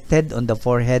erected on the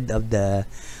forehead of the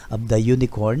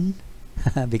unicorn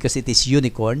because it is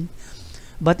unicorn,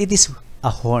 but it is a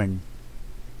horn.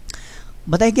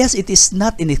 But I guess it is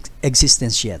not in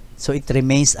existence yet, so it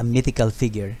remains a mythical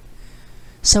figure.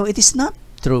 So it is not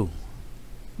true.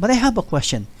 But I have a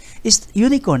question. Is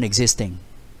unicorn existing?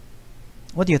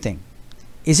 What do you think?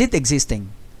 Is it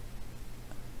existing?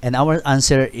 And our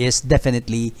answer is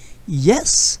definitely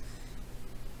yes.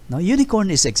 No,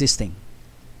 unicorn is existing,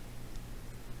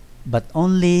 but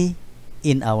only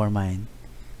in our mind.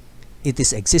 It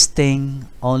is existing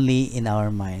only in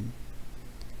our mind.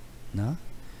 No?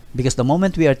 Because the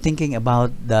moment we are thinking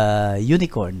about the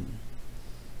unicorn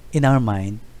in our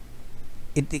mind,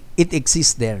 it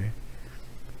exists there.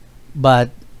 But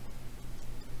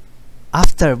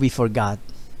after we forgot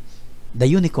the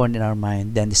unicorn in our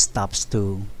mind, then it stops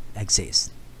to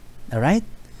exist. Alright?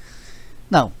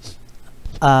 Now,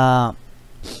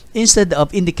 instead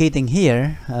of indicating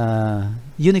here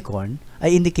unicorn, I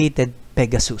indicated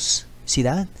Pegasus. See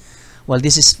that? Well,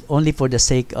 this is only for the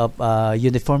sake of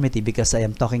uniformity, because I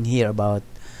am talking here about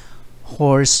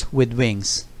horse with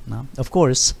wings. No? Of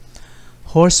course,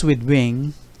 horse with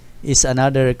wing is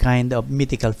another kind of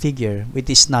mythical figure which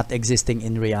is not existing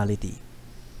in reality.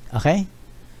 Okay?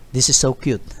 This is so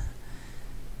cute.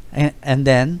 And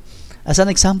then, as an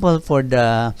example for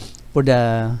the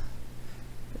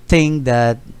thing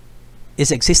that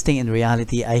is existing in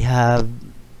reality, I have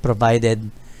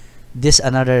provided this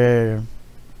another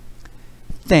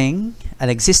thing, an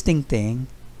existing thing,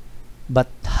 but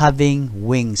having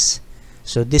wings.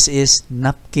 So this is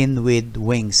napkin with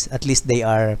wings. At least they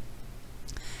are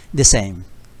the same.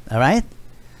 Alright?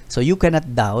 So you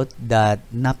cannot doubt that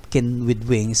napkin with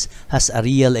wings has a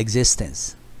real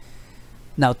existence.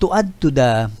 Now, to add to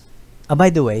the by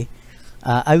the way,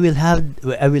 I will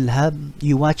have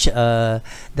you watch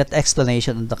that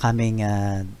explanation in the coming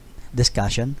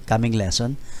discussion, coming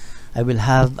lesson. I will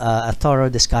have a thorough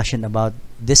discussion about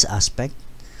this aspect,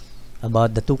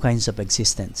 about the two kinds of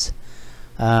existence.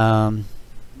 But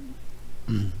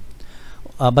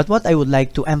what I would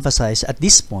like to emphasize at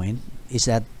this point is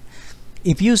that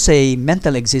if you say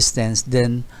mental existence,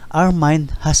 then our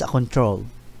mind has a control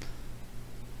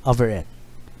over it.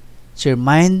 So your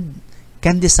mind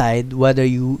can decide whether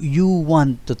you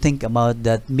want to think about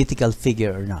that mythical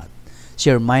figure or not.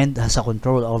 So your mind has a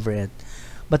control over it.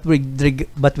 But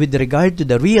with regard to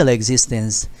the real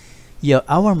existence,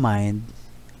 our mind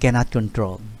cannot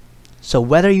control. So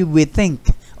whether we think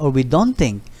or we don't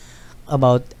think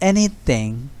about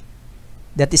anything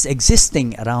that is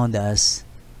existing around us,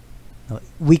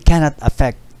 we cannot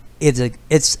affect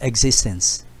its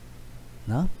existence.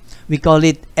 No? We call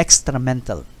it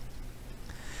extramental.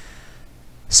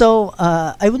 So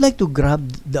I would like to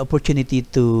grab the opportunity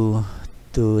to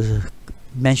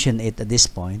mention it at this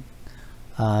point.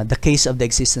 The case of the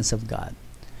existence of God.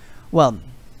 Well,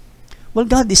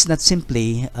 God is not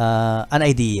simply an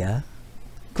idea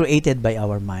created by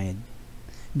our mind,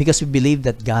 because we believe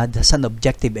that God has an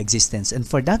objective existence, and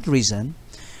for that reason,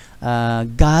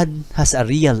 God has a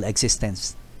real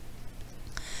existence.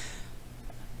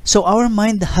 So our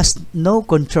mind has no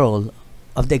control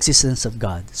of the existence of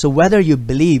God. So whether you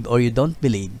believe or you don't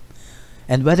believe,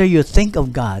 and whether you think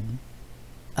of God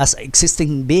as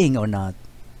existing being or not,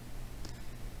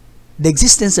 the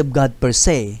existence of God per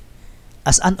se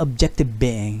as an objective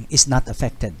being is not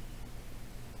affected.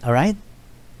 Alright?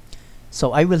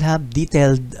 So I will have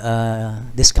detailed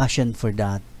discussion for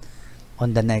that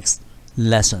on the next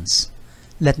lessons.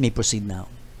 Let me proceed now.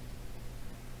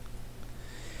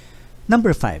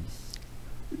 Number 5.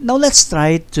 Now let's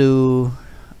try to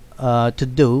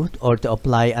do or to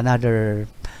apply another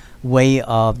way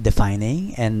of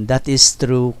defining, and that is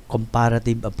through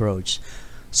comparative approach.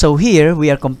 So here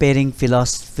we are comparing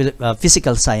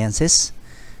physical sciences,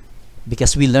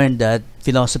 because we learned that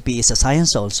philosophy is a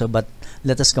science also, but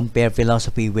let us compare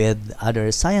philosophy with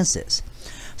other sciences.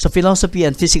 So philosophy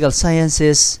and physical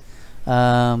sciences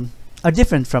are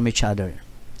different from each other.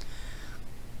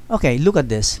 Okay, look at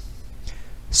this.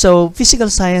 So physical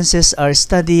sciences are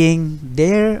studying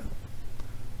their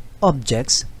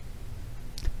objects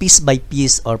piece by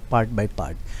piece or part by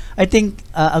part. I think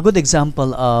a good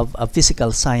example of a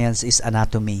physical science is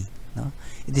anatomy. No?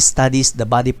 It studies the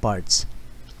body parts.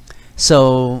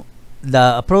 So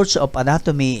the approach of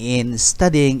anatomy in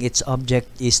studying its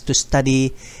object is to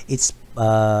study it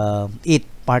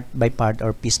part by part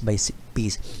or piece by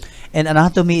piece. And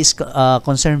anatomy is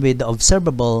concerned with the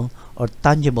observable or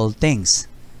tangible things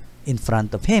in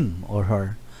front of him or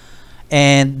her.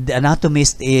 And the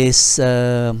anatomist is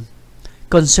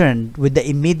concerned with the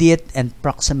immediate and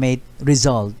proximate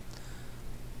result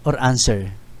or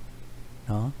answer,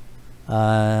 no?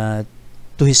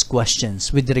 To his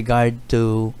questions with regard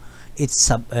to its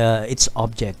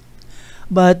object.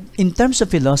 But in terms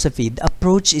of philosophy, the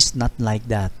approach is not like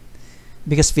that,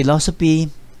 because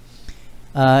philosophy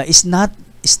is not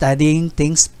studying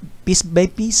things piece by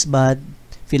piece, but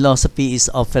philosophy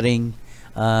is offering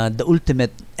the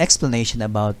ultimate explanation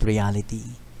about reality.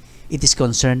 It is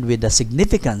concerned with the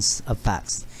significance of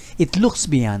facts. It looks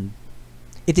beyond.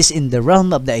 It is in the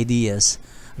realm of the ideas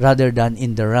rather than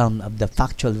in the realm of the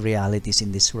factual realities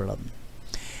in this world.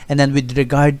 And then with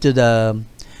regard to the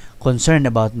concern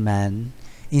about man,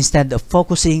 instead of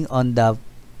focusing on the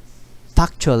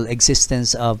factual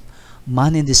existence of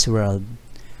man in this world,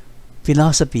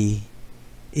 philosophy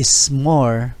is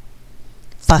more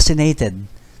fascinated,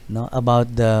 no,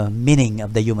 about the meaning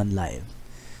of the human life.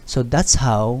 So that's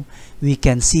how we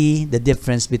can see the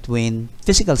difference between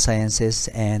physical sciences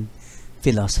and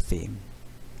philosophy.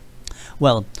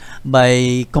 Well,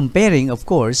 by comparing, of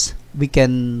course, we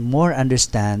can more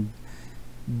understand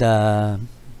the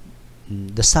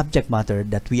subject matter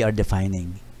that we are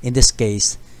defining. In this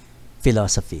case,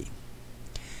 philosophy.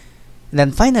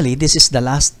 Then finally, this is the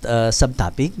last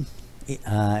subtopic,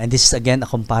 and this is again a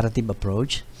comparative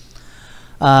approach.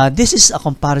 This is a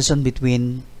comparison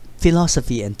between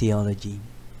philosophy and theology.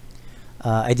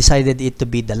 I decided it to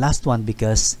be the last one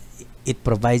because it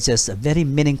provides us a very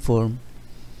meaningful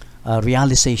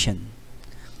realization.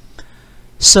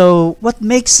 So what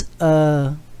makes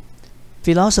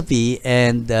philosophy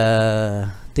and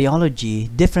theology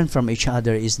different from each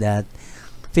other is that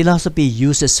philosophy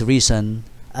uses reason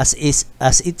as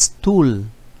its tool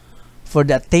for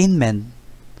the attainment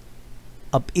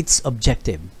of its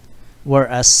objective,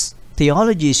 whereas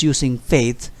theology is using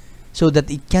faith so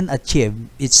that it can achieve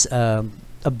its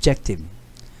objective.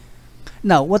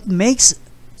 Now, what makes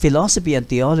philosophy and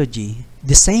theology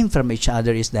the same from each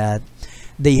other is that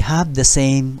they have the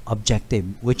same objective,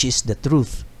 which is the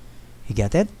truth. You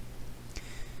get it?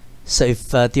 So if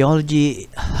theology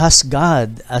has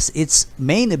God as its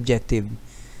main objective,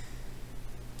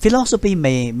 philosophy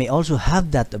may also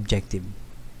have that objective,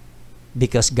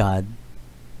 because God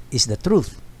is the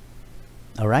truth.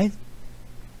 Alright?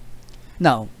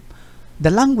 Now,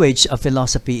 the language of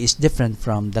philosophy is different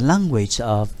from the language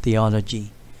of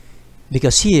theology,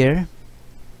 because here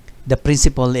the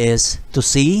principle is to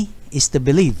see is to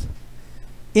believe.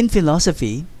 In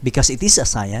philosophy, because it is a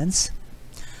science,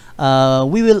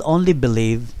 we will only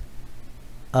believe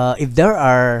if there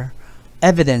are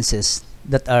evidences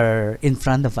that are in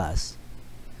front of us,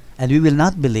 and we will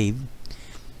not believe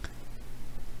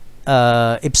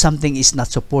if something is not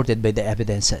supported by the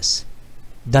evidences.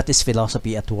 That is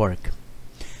philosophy at work.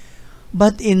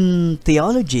 But in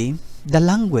theology, the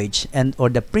language or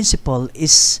the principle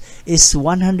is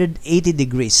 180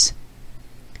 degrees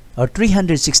or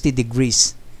 360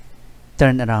 degrees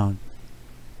turn around,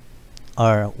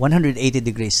 or 180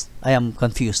 degrees. I am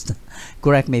confused.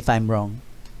 Correct me if I'm wrong.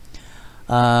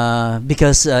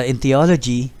 Because in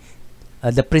theology,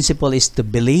 the principle is to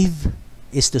believe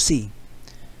is to see.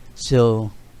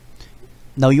 So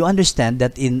Now you understand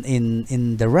that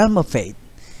in the realm of faith,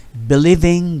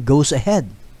 believing goes ahead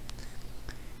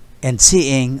and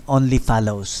seeing only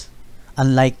follows.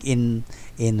 Unlike in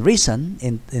reason,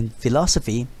 in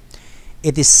philosophy,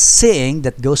 it is seeing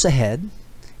that goes ahead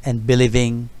and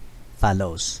believing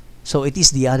follows. So it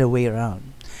is the other way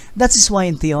around. That is why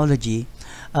in theology,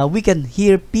 we can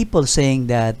hear people saying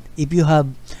that if you have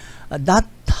that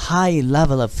high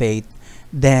level of faith,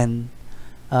 then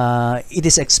it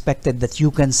is expected that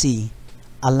you can see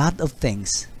a lot of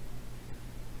things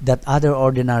that other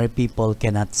ordinary people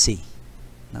cannot see.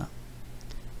 No?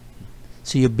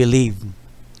 So you believe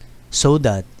so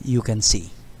that you can see.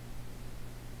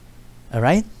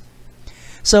 Alright?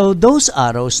 So those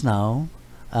arrows now,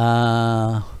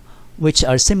 which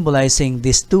are symbolizing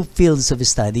these two fields of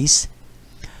studies,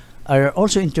 are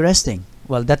also interesting.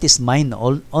 Well, that is mine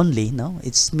only. No,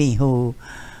 it's me who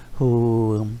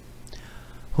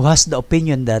has the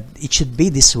opinion that it should be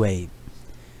this way.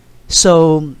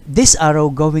 So this arrow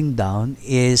going down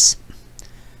is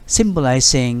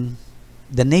symbolizing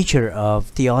the nature of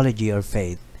theology or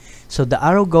faith. So the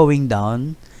arrow going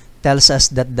down tells us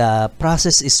that the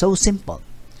process is so simple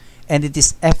and it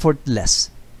is effortless.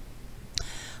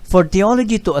 For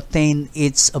theology to attain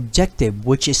its objective,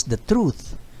 which is the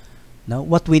truth, now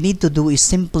what we need to do is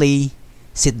simply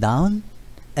sit down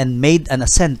and make an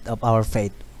assent of our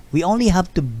faith. We only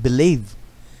have to believe,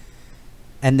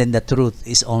 and then the truth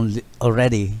is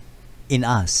already in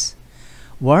us.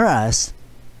 Whereas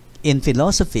in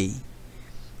philosophy,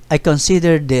 I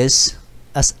consider this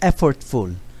as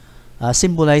effortful,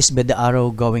 symbolized by the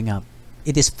arrow going up.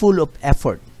 It is full of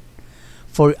effort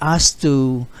for us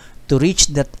to reach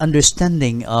that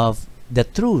understanding of the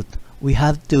truth. We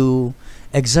have to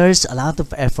exert a lot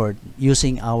of effort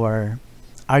using our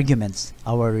arguments,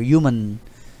 our human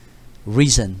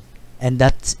reason. And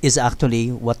that is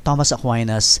actually what Thomas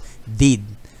Aquinas did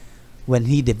when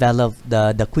he developed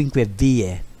the Quinque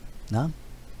Viae, no?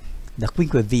 The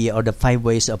Quinque Viae, or the 5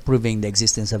 ways of proving the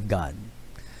existence of God.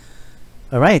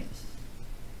 Alright.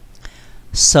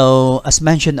 So, as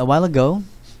mentioned a while ago,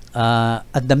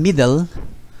 at the middle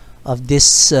of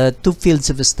this two fields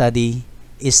of study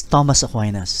is Thomas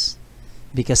Aquinas,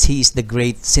 because he is the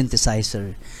great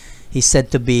synthesizer. He's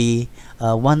said to be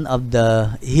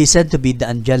he's said to be the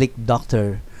angelic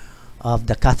doctor of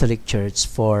the Catholic Church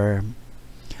for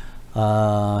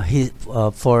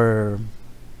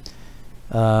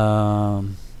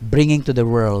bringing to the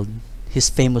world his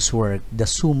famous work, the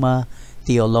Summa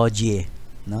Theologiae,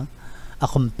 no? A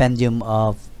compendium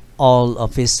of all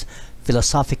of his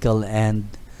philosophical and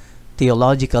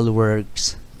theological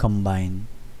works combined.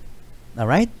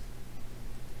 Alright?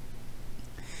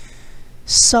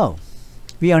 So,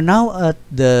 we are now at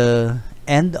the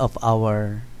end of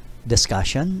our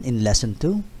discussion in lesson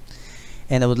 2,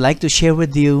 and I would like to share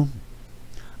with you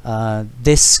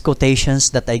these quotations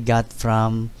that I got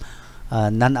from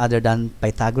none other than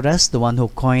Pythagoras, the one who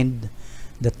coined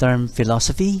the term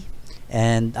philosophy,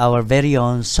 and our very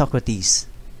own Socrates.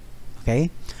 Okay,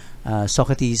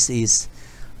 Socrates is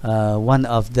one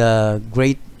of the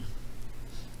great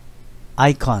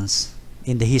icons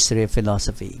in the history of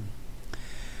philosophy.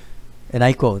 And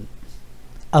I quote,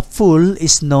 "A fool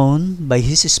is known by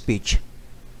his speech,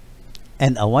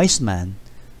 and a wise man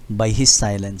by his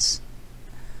silence."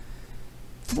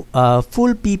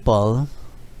 Fool people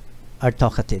are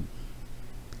talkative,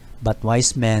 but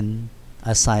wise men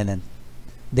are silent.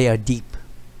 They are deep.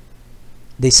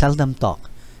 They seldom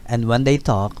talk, and when they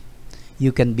talk,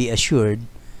 you can be assured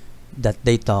that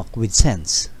they talk with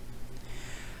sense.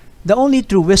 The only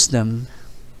true wisdom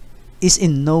is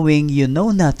in knowing you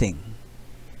know nothing.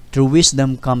 True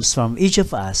wisdom comes from each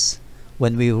of us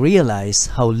when we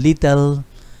realize how little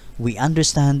we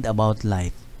understand about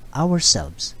life,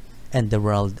 ourselves, and the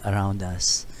world around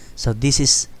us. So this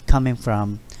is coming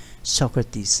from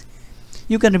Socrates.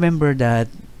 You can remember that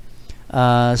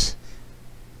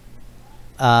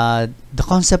the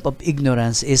concept of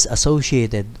ignorance is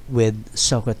associated with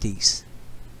Socrates.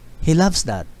 He loves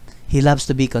that. He loves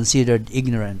to be considered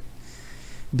ignorant,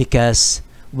 because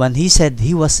when he said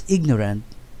he was ignorant,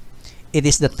 it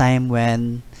is the time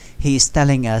when he is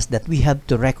telling us that we have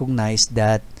to recognize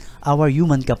that our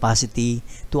human capacity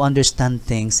to understand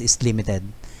things is limited,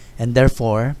 and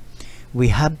therefore we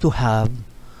have to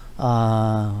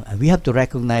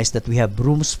recognize that we have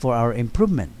rooms for our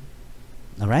improvement.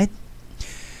 All right.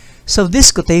 So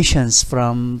these quotations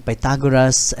from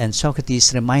Pythagoras and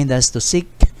Socrates remind us to seek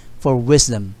for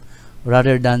wisdom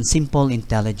rather than simple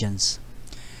intelligence.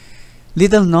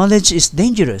 Little knowledge is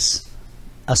dangerous,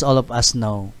 as all of us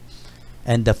know,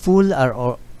 and the fool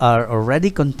are already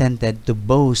contented to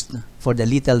boast for the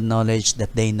little knowledge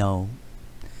that they know.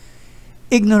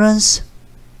 Ignorance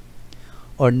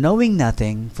or knowing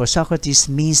nothing for Socrates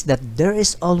means that there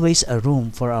is always a room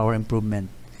for our improvement,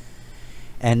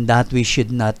 and that we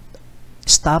should not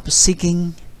stop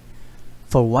seeking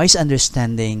for wise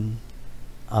understanding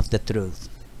of the truth.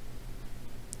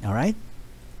 Alright?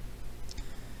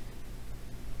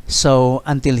 So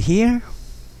until here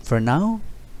for now,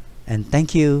 and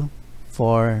thank you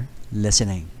for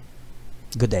listening.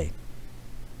 Good day.